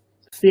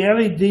 the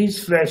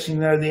LED's flashing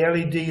though. The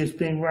LED is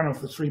being run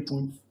off a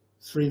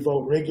 3.3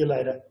 volt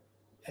regulator,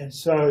 and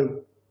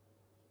so,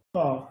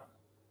 yeah,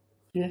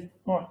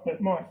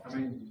 it might. I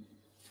mean,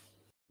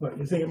 what,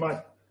 you think it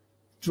might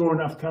draw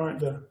enough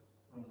current to?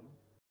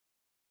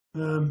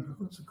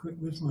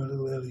 Where's my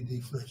little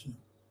LED flashing?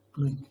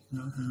 Blink.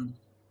 No,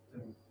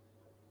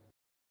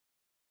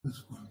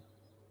 this one.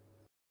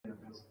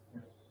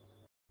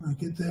 I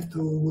get that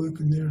to all work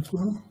in there as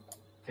well.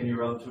 Can you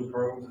run 2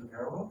 programs in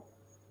parallel?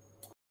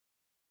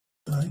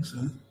 I think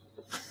so.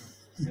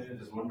 Yeah,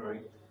 just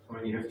wondering. I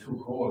mean, you have 2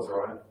 cores,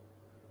 right?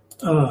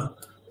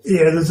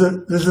 Yeah, there's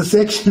a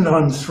section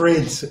on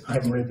threads. I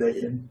haven't read that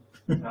yet.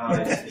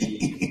 I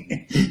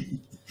see.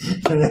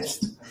 So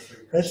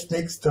that's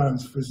next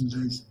time's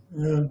presentation.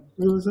 Where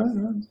was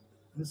that?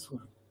 This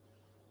one.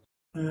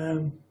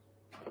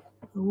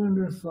 I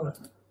wonder if I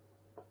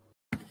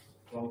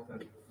Plonk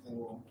that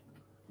for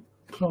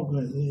plonk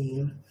that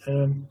there.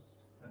 Yeah.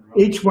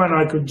 Each one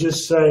I could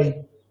just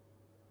say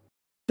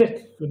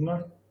tick, couldn't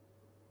I?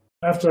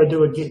 After I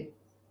do a get,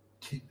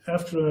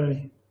 after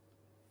I.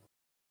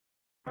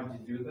 Can't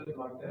you do that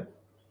like that?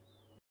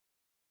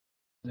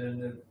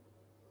 Then it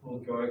will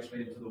go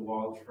actually into the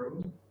while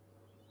true.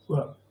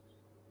 What?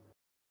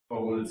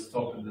 Or will it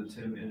stop in the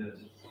Tim in it?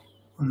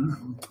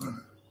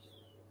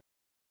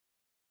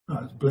 Oh,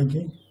 it's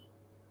blinking.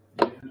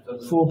 Yeah, it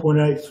doesn't.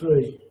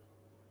 4.83.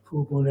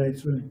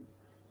 4.83.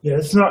 Yeah,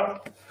 it's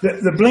not.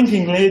 The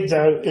blinking LED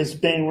though is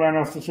being run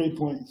off the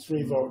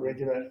 3.3 volt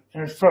regulator,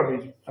 and it's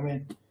probably. I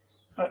mean,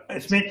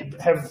 it's meant to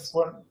have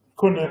one.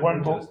 Couldn't have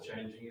one volt. Just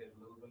changing it a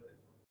little bit.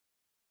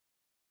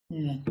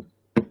 Yeah.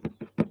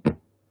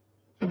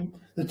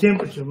 The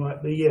temperature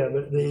might be, yeah,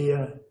 but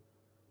the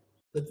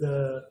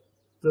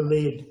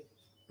lead,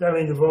 I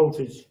mean the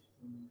voltage.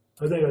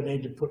 I think I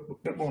need to put a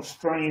bit more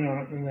strain on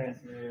it than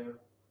that.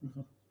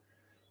 Yeah.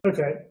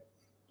 Okay,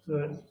 so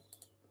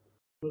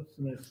what's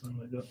the next one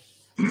I got?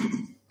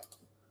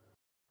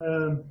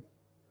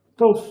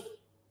 Pulse.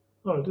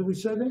 Oh, did we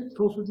say that?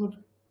 Pulse width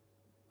monitor?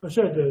 I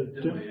showed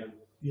the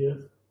yeah.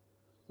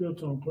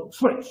 Real-time clock.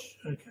 Switch.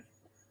 Okay.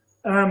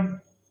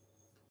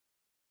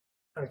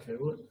 Okay.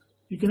 Well,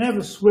 you can have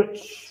a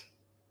switch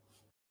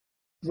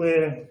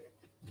where.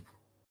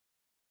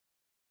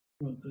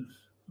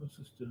 What's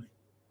this doing?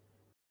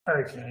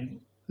 Okay.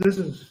 This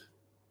is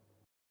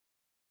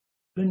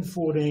pin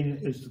 14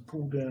 is the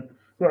pull down.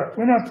 Right.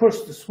 When I push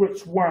the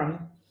switch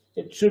 1,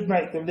 it should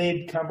make the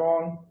LED come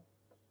on,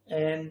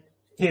 and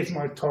here's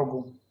my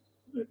toggle.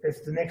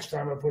 If the next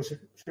time I push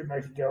it, it should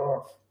make it go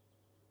off.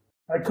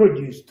 I could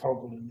use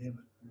toggle in there,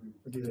 but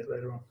we'll do that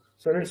later on.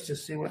 So let's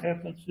just see what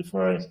happens if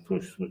I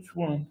push switch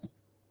 1.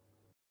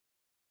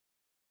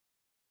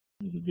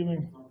 Give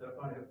me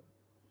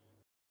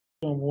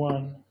on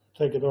 1,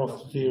 take it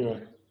off to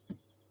 0.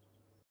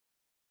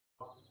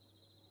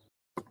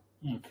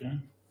 Okay.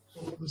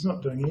 It's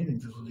not doing anything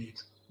to the lead.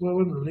 Where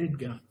would the lead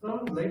go?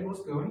 No, the lead was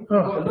going.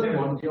 Oh, the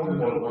one, the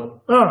onboard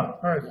one. Oh,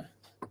 okay.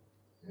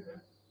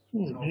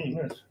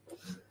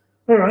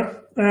 All right.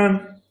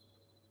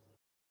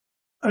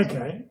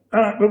 Okay.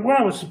 But what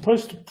I was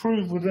supposed to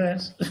prove with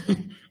that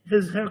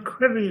is how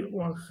crappy it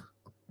was.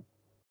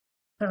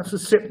 How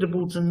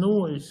susceptible to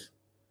noise.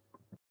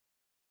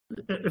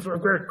 If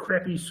I've got a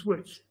crappy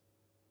switch.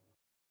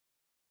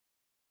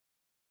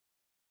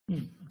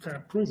 I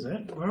can't prove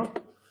that. Well,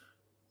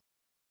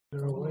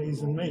 there are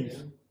ways and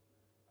means.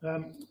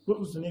 What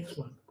was the next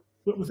one?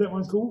 What was that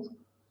one called?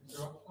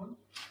 Interrupt one?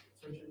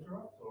 Switch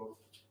interrupt or?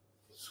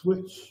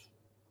 Switch.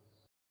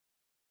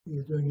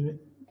 You're doing it.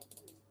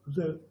 Was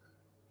that?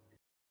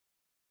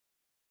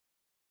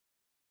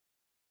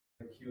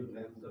 Q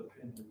lambda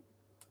pin.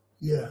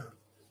 Yeah.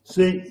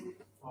 See?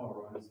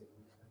 Oh, right.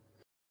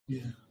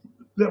 Yeah.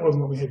 That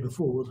wasn't what we had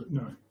before, was it?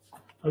 No.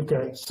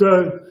 Okay.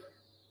 So,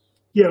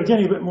 yeah, we're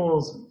getting a bit more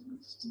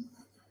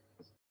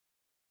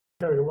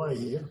carried away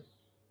here.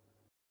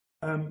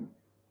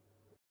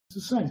 It's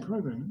the same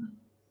program, isn't it?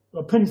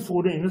 Well, pin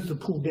 14, this is the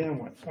pull down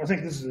one. I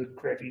think this is a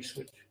crappy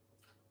switch.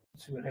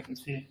 Let's see what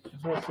happens here.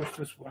 If I push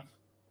this one.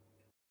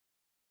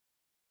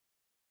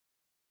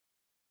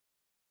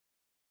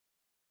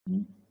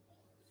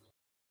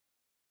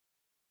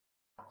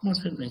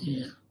 What's happening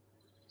here?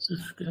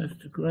 This goes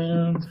to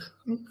ground.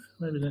 Oops,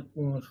 maybe that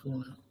wire's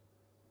falling out.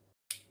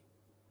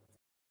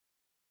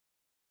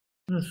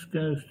 This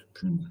goes to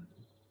pin.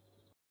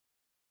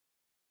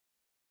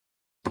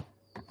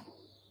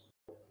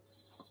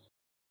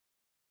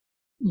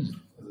 Is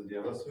it the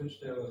other switch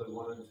there with the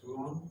 1 and 2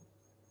 on?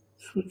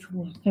 Switch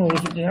 1. Oh,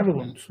 is it the other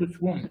one? Switch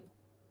 1.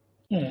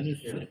 Yeah, it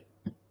is.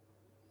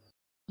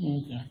 Yeah.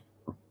 Okay.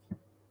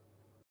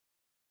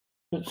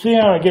 But see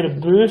how I get a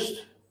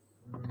burst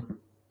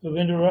of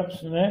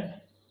interrupts and that?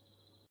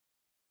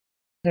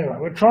 Anyway,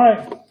 I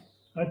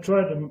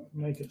tried to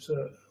make it so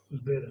it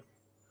was better,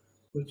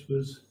 which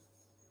was,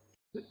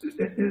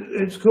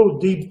 it's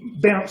called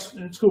bounce,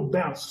 it's called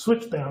bounce,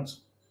 switch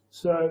bounce.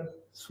 So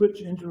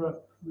switch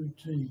interrupt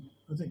routine.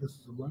 I think this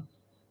is the one.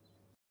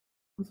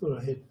 I thought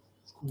I had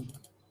called.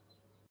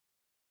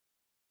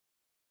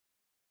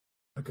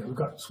 Okay, we've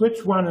got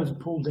switch 1 is a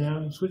pull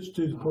down, switch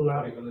 2 is a pull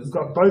up. We've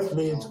got both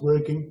leads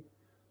working.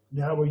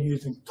 Now we're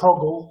using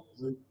toggle.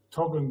 We're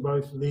toggling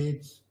both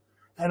leads.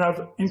 And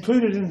I've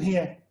included in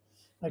here,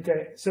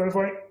 okay, so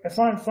if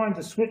I find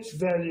the switch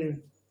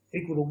value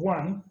equal to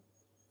 1,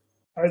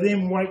 I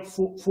then wait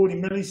for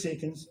 40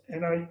 milliseconds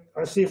and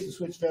I see if the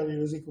switch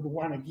value is equal to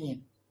 1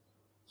 again.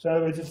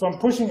 So if I'm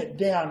pushing it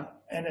down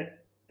and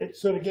it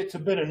sort of gets a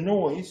bit of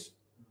noise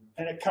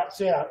and it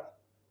cuts out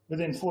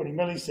within 40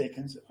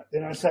 milliseconds,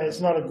 then I say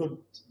it's not a good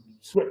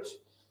switch.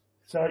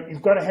 So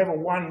you've got to have a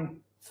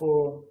 1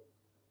 for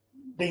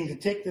being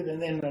detected,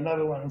 and then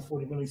another one in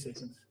 40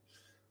 milliseconds.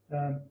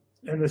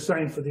 And the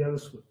same for the other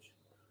switch.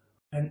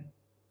 And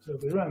so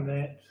if we run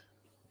that,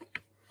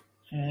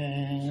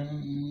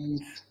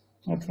 and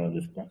I'll try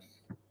this button.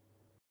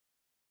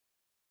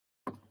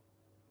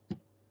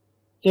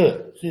 Yeah,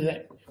 see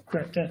that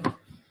cracked down.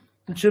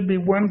 It should be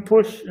one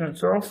push and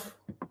it's off,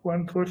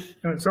 one push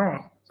and it's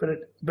on, but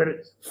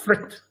it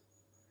flicked.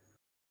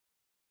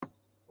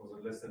 Was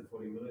it less than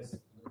 40 milliseconds?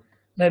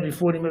 Maybe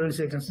 40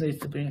 milliseconds needs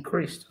to be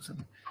increased or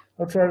something.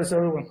 I'll try this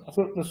other one. I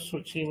thought this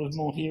switch here was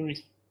more hairy.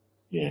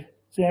 Yeah.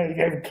 See how it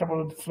gave a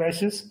couple of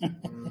flashes?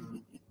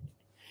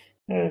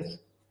 Yes.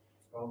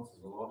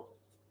 Bounces a lot.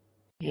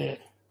 Yeah.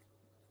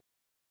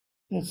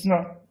 It's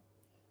not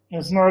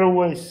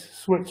always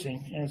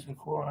switching as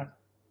required.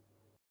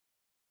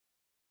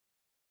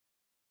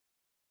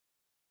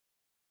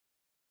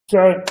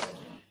 So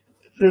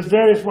there's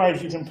various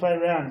ways you can play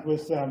around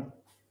with I'm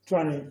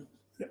trying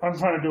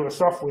to do a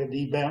software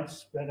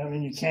debounce, but I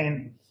mean you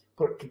can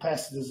put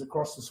capacitors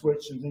across the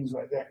switch and things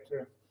like that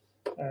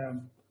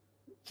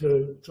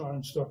to try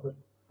and stop it.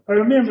 I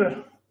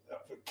remember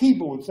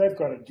keyboards, they've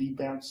got a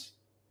debounce.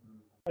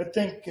 I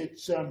think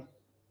it's a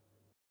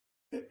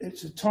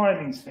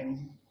timing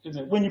thing,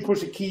 isn't it? When you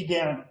push a key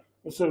down,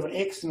 a sort of an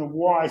X and a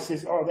Y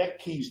says, oh, that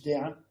key's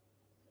down.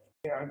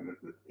 You know,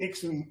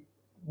 X and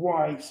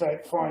Y say,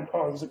 find,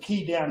 oh, there's a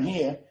key down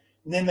here.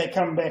 And then they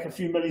come back a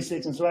few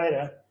milliseconds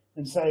later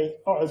and say,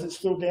 oh, is it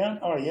still down?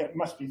 Oh, yeah, it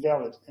must be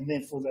valid. And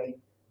therefore they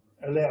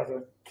allow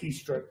the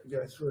keystroke to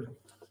go through.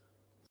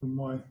 From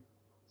my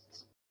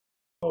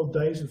old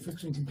days of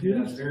fixing computers.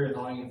 Yeah, it's very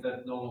annoying if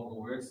that no longer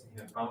works and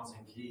you have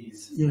bouncing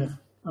keys. Yeah.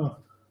 Oh,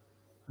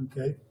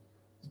 okay.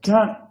 You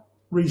can't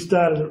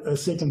restart a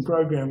second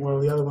program while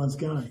the other one's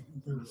going.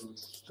 You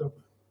stop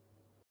it.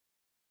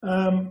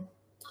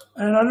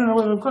 And I don't know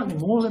whether I've got any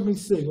more. Let me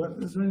see.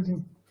 Is there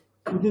anything?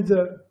 We did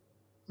the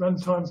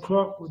runtime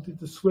clock. We did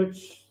the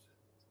switch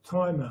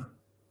timer.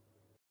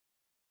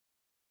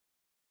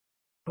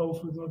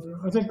 Pulse width modulator.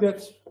 I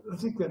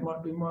think that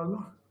might be my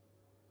lot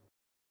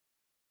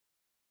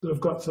that I've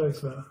got so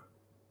far.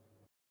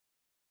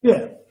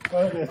 Yeah,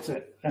 I think that's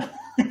it.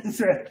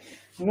 So,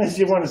 unless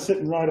you want to sit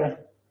and write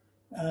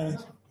a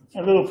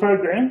little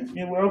program,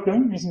 you're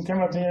welcome. You can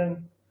come up here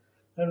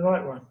and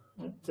write one.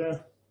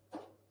 But,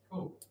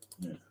 cool.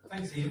 Yeah.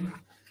 Thanks, Ian.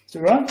 It's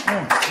all right.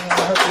 Yeah.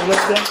 I hope you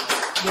left that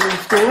very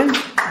story.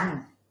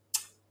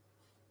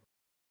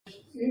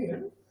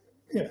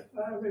 Yeah.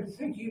 I've been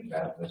thinking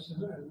about this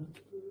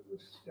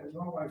a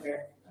long way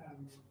back.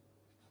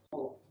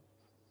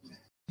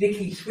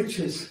 Dicky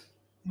switches.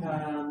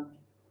 And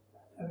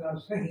I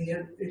was thinking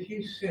that if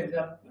you set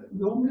up,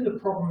 normally the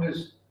problem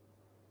is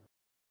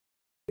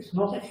it's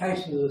not a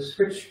case of the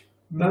switch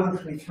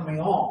momentarily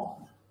coming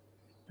on,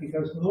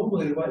 because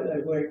normally the way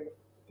they work,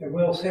 they're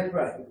well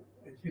separated.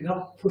 If you're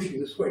not pushing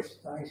the switch,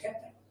 nothing's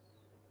happening.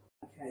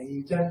 Okay,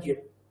 you don't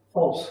get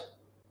false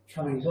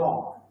comings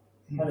on.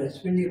 But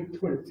it's when you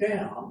put it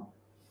down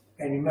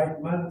and you make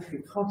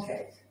momentary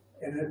contact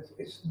and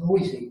it's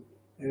noisy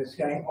and it's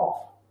going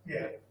off.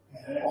 Yeah.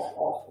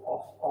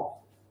 Off.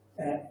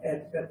 And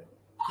it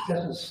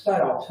doesn't stay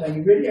off. So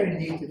you really only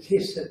need to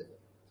test it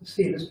to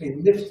see if it's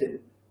been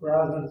lifted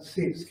rather than to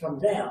see if it's come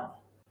down.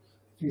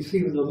 Do you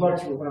see the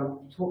logic of what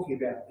I'm talking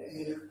about there?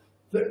 Yeah.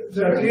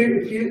 So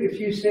if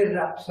you set it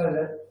up so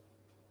that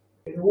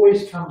it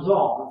always comes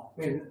on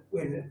when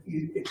it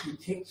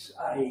detects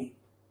a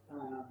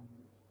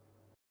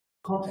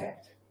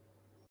contact,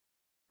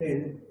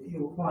 then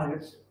you'll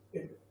find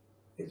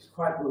it's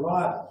quite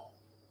reliable.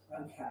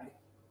 Okay.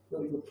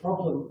 So the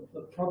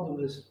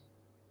problem is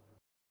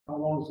how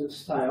long does it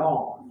stay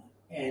on,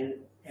 and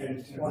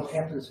what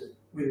happens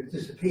when it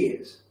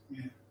disappears.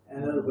 Yeah.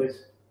 In other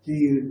words, do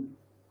you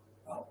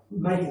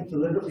make it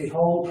deliberately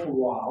hold for a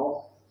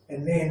while,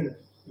 and then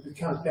if it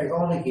comes back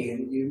on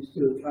again, you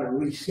do a kind of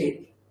reset,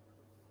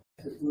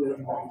 as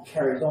it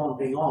carries on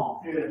being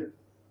on. Yeah.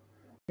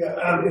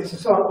 Yeah, it's a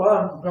sort of, what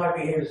I'm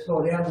driving here is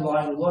sort of the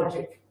underlying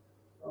logic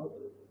of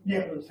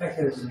the fact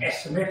that it's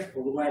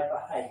asymmetrical the way it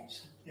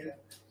behaves. Yeah.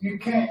 You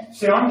can't,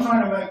 see, I'm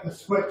trying to make the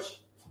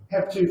switch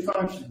have two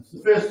functions.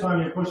 The first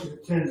time you push it,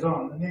 it turns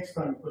on. The next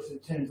time you push it,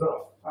 it turns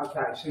off.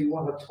 Okay, so you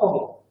want a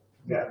toggle.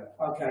 Yeah.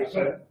 Okay,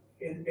 so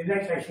in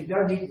that case, you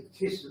don't need to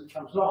test that it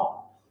comes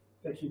on,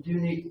 but you do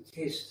need to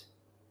test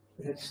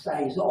that it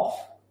stays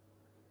off.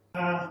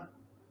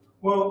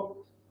 Well,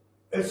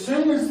 as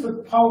soon as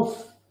the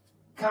pulse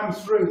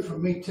comes through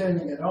from me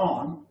turning it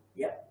on,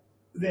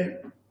 then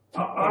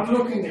I'm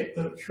looking at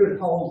the should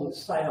hold and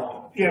stay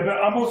on. Yeah,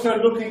 but I'm also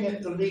looking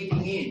at the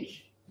leading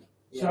edge.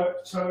 Yeah.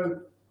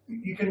 So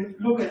you can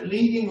look at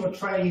leading or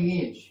trailing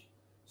edge.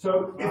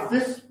 So if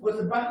this, with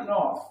the button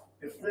off,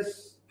 if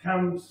this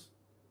comes,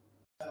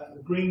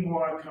 the green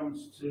wire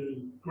comes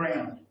to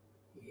ground.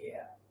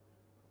 Yeah.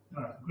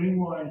 No, green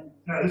wire.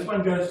 No, this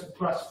one goes to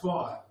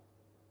 +5.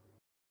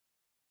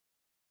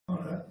 Oh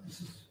no,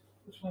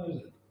 which one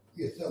is it?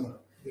 Yes, that one.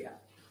 Yeah.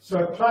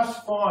 So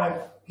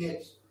 +5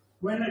 gets,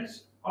 when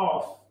it's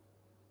off,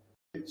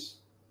 it's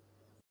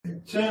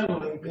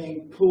internally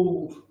being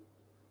pulled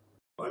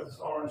by this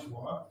orange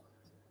wire.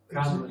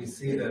 Can't really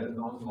see that in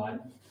online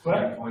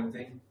What?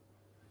 pointing.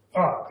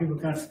 Oh, people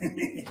can't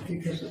see.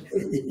 Because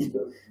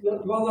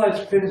well,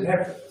 those pins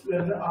have,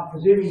 I'm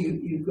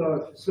presuming you've got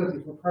a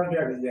facility for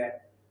programming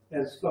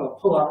that's got a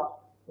pull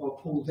up or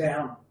pull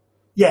down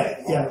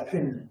Yeah, on yeah. a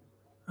pin.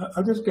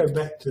 I'll just go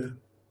back to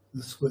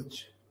the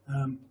switch.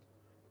 So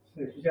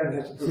you don't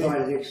have to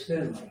provide it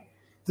externally.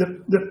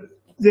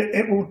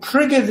 It will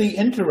trigger the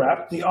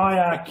interrupt, the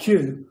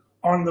IRQ,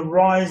 on the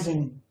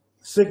rising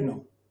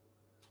signal.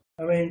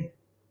 I mean,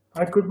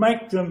 I could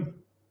make them.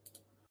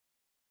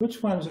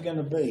 Which one's it going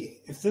to be?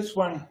 If this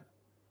one,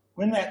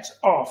 when that's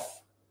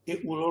off,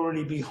 it will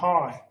already be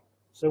high.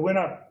 So when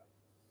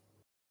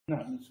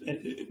when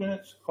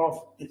it's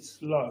off,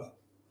 it's low.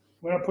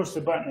 When I push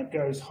the button, it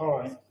goes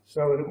high.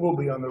 So it will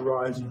be on the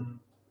rising.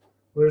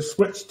 Whereas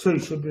switch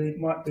 2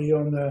 might be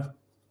on the,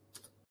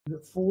 is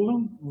it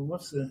falling? Or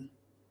what's the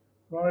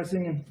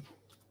rising and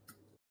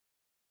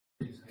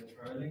Is it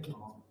rolling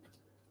or?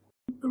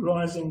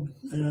 rising?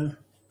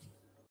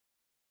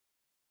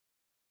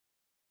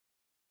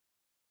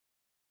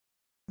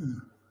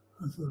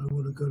 I thought I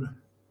would have got it.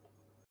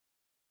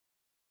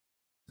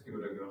 Let's give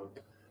it a go.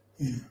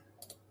 Yeah.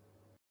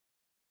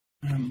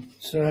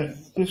 So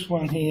this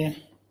one here,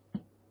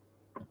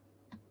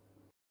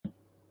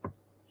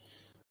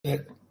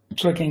 that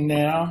clicking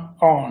now,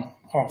 on,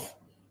 off.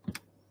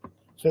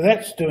 So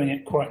that's doing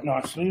it quite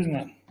nicely, isn't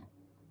it?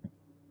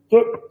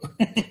 Whoop.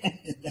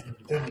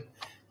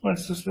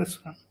 What's this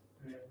one?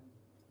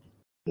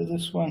 So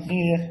this one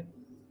here.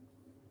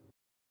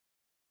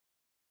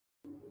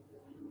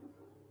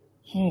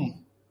 This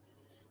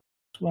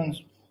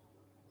one's.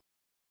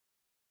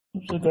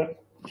 Oops, I got.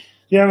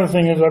 The other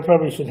thing is, I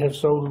probably should have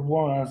soldered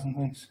wires and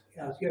things.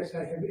 Yeah, I was going to say,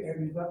 have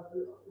you got,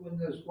 when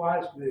those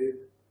wires move,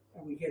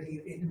 are we getting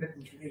an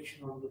intermittent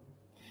connection on them?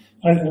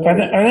 I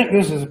think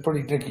this is a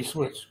pretty dicky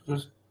switch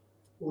because.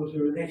 Or is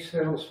there an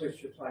external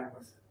switch you're playing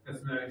with?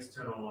 There's no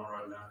external one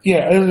right now.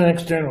 Yeah, there's an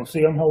external.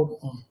 See, I'm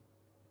holding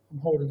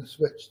the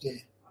switch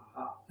there,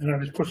 and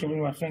I'm just pushing with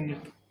my finger.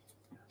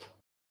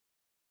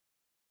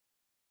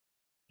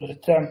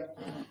 But yeah,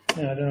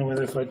 I don't know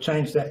whether if I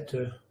change that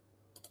to.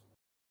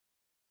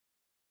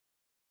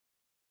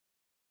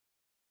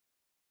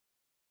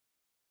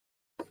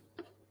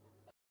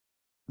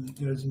 It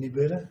goes any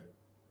better.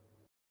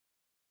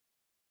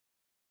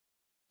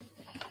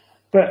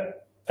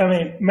 But I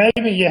mean,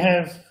 maybe the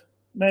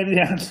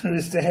answer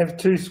is to have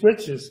two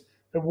switches.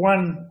 The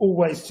one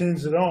always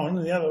turns it on,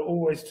 and the other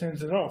always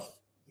turns it off.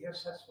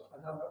 Yes, that's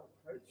another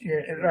approach.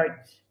 Yeah, it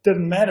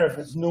doesn't matter if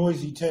it's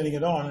noisy turning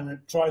it on, and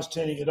it tries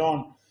turning it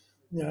on,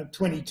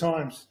 20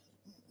 times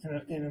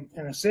in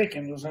a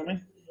second or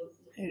something.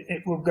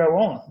 It will go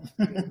on.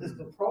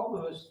 The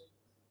problem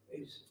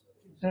is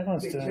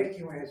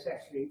detecting when it's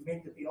actually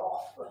meant to be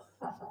off.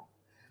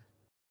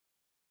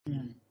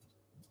 And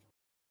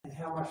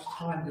how much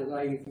time do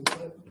they even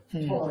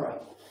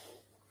tolerate?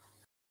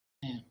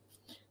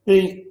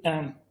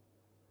 The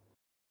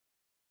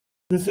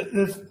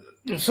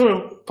sort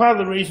of part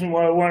of the reason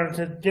why I wanted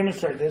to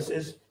demonstrate this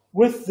is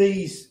with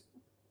these,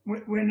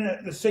 when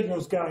the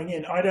signal's going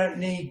in, I don't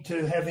need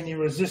to have any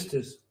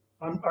resistors.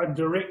 I'm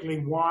directly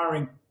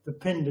wiring the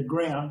pin to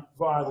ground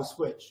via the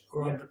switch,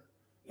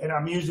 and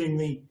I'm using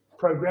the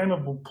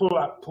programmable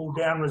pull-up,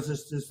 pull-down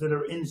resistors that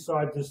are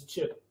inside this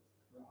chip.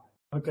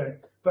 Okay,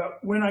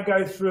 but when I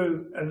go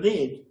through a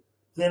LED,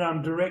 then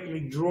I'm directly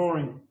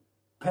drawing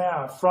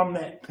power from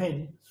that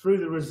pin through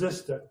the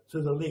resistor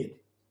to the LED,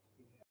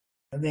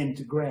 and then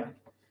to ground.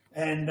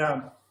 And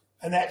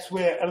that's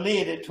where a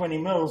LED at 20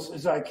 mils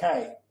is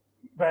okay.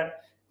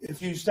 But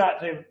if you start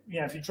to,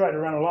 if you try to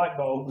run a light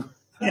bulb,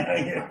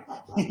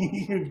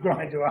 you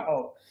grind to a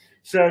halt.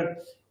 So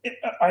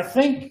I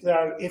think,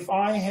 though, if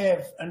I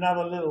have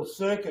another little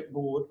circuit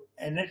board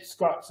and it's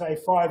got, say,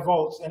 5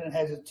 volts and it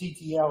has a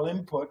TTL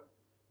input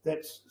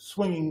that's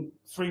swinging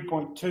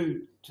 3.2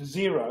 to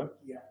 0,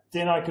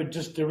 then I could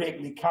just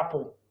directly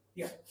couple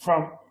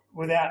from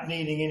without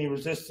needing any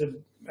resistor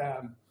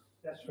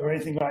or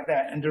anything like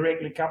that, and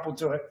directly couple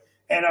to it,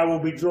 and I will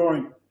be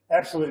drawing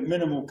absolute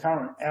minimal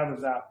current out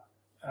of that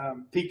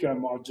Pico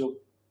module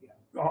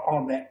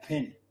on that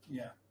pin.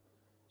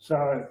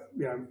 So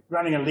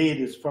running a LED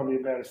is probably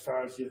about as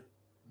far as you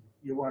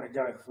want to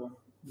go for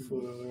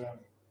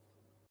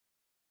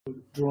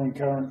drawing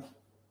current.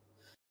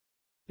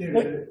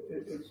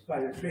 It's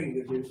quite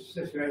intriguing, the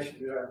situation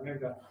that I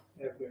remember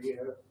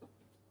the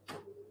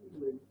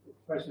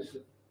process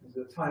of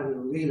the time of a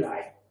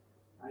relay.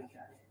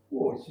 Okay.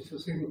 Or it's just a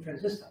single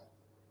transistor.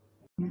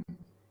 2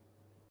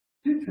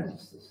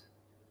 transistors.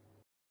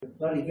 A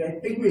bloody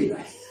great big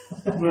relay.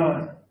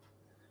 Right.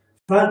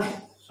 Fun.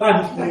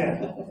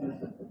 Yeah.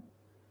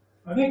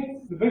 I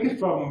think the biggest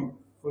problem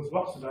with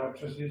lots of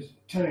diopters is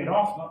turning it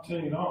off, not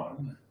turning it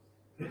on.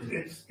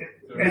 As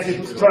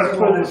it's trying to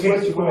pull the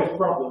switch away,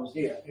 problems,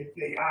 the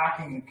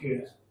arcing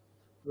occurs.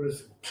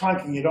 Whereas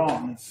clunking it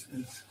on is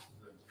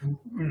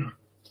when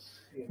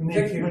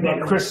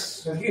that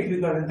crisp. So if you've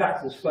got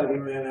inductors floating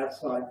around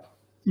outside.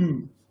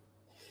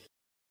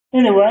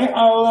 Anyway,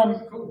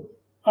 Cool.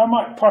 I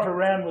might pot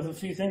around with a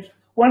few things.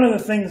 One of the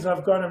things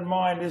I've got in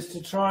mind is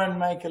to try and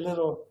make a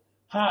little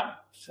heart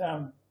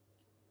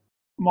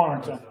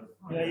monitor.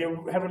 You know,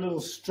 you have a little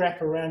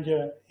strap around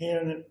your hair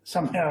and it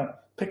somehow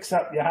picks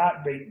up your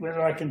heartbeat,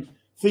 whether I can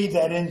feed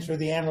that in through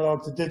the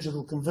analog to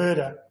digital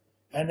converter.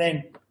 And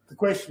then the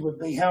question would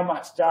be how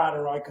much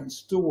data I can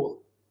store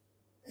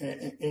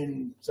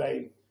in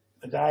say,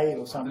 a day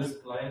or something.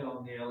 Display it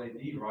on the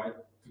LED, right?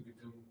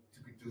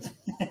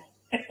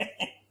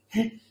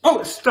 Oh,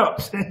 it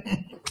stops. Push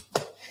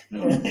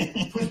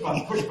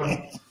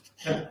button.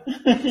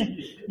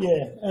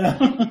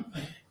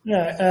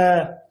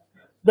 Yeah.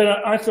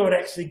 But I thought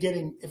actually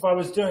if I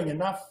was doing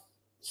enough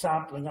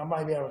sampling, I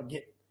may be able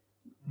to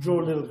draw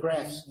little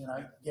graphs, you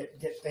know, get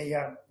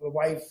the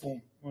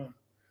waveform.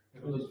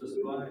 It was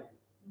display.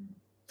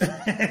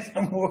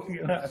 I'm walking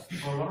around.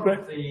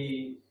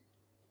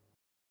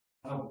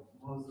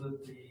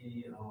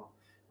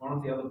 One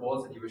of the other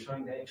boards that you were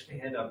showing, they actually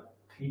had a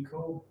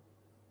Pico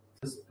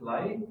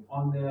display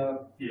on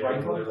the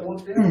breakout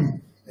board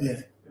there.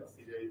 Yeah.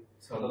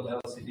 So a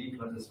little LCD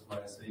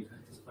display, so you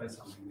could display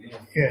something there.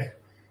 Yeah.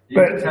 You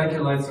could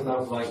calculate sort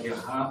of like your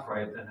heart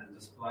rate and then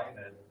display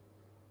that.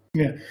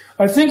 Yeah.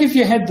 I think if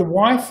you had the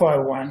Wi-Fi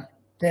one,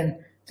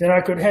 then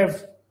I could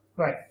have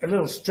like a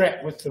little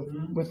strap with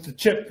the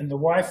chip and the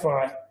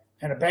Wi-Fi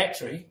and a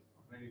battery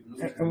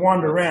and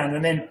wander around,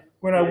 and then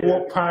when I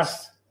walk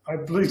past, I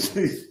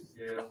Bluetooth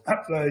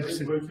upload.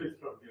 Bluetooth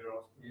from here.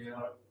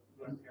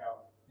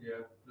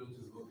 Yeah,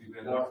 Bluetooth would be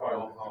better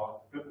for power.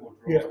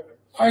 Yeah.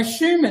 I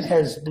assume it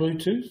has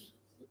Bluetooth.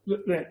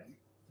 Look that.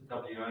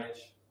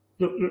 WH.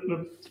 Look.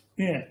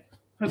 Yeah.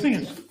 I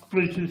think it's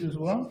Bluetooth as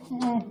well.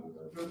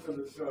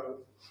 Does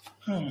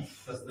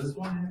this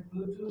one have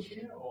Bluetooth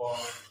here, or?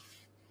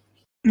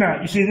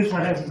 No, you see, this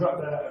one hasn't got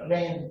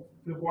the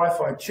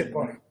Wi-Fi chip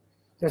on it.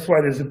 That's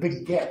why there's a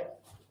big gap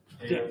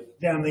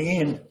down the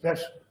end.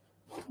 That's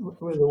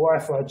where the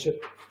Wi-Fi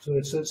chip sort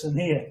of sits in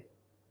here.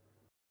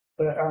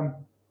 But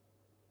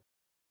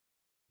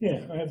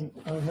yeah, I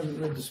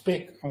haven't read the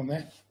spec on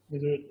that.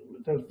 Whether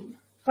it does,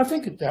 I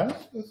think it does.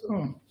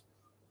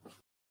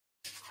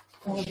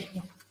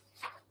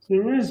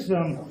 There is.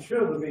 I'm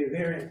sure there'll be a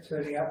variant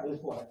turning up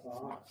with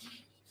Wi-Fi.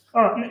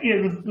 Oh yeah,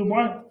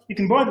 you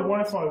can buy the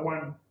Wi-Fi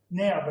one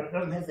now, but it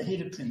doesn't have the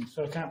header pin,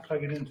 so I can't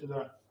plug it into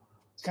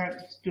can't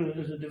do it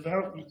as a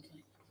development.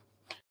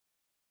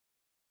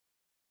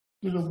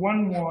 There's a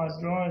one-wire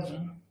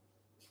driver.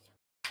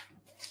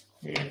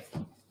 Yeah.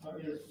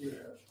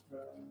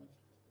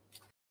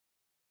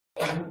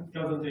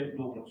 Doesn't get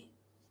launched.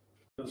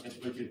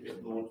 Doesn't Bluetooth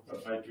get launched,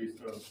 but may do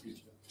so in the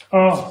future.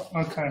 Oh,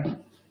 okay.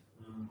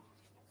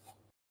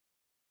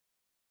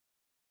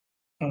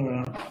 All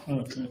right.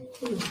 Okay.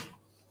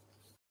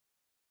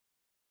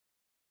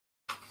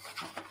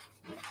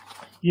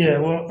 Yeah.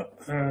 Well.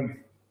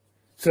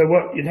 So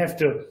what you'd have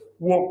to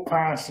walk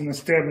past and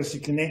establish a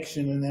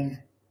connection, and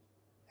then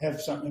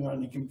have something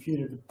on your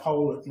computer to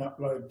poll it and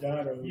upload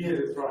data. Yeah,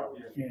 that's right.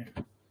 Yeah. Yeah.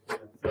 So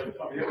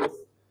I mean, that was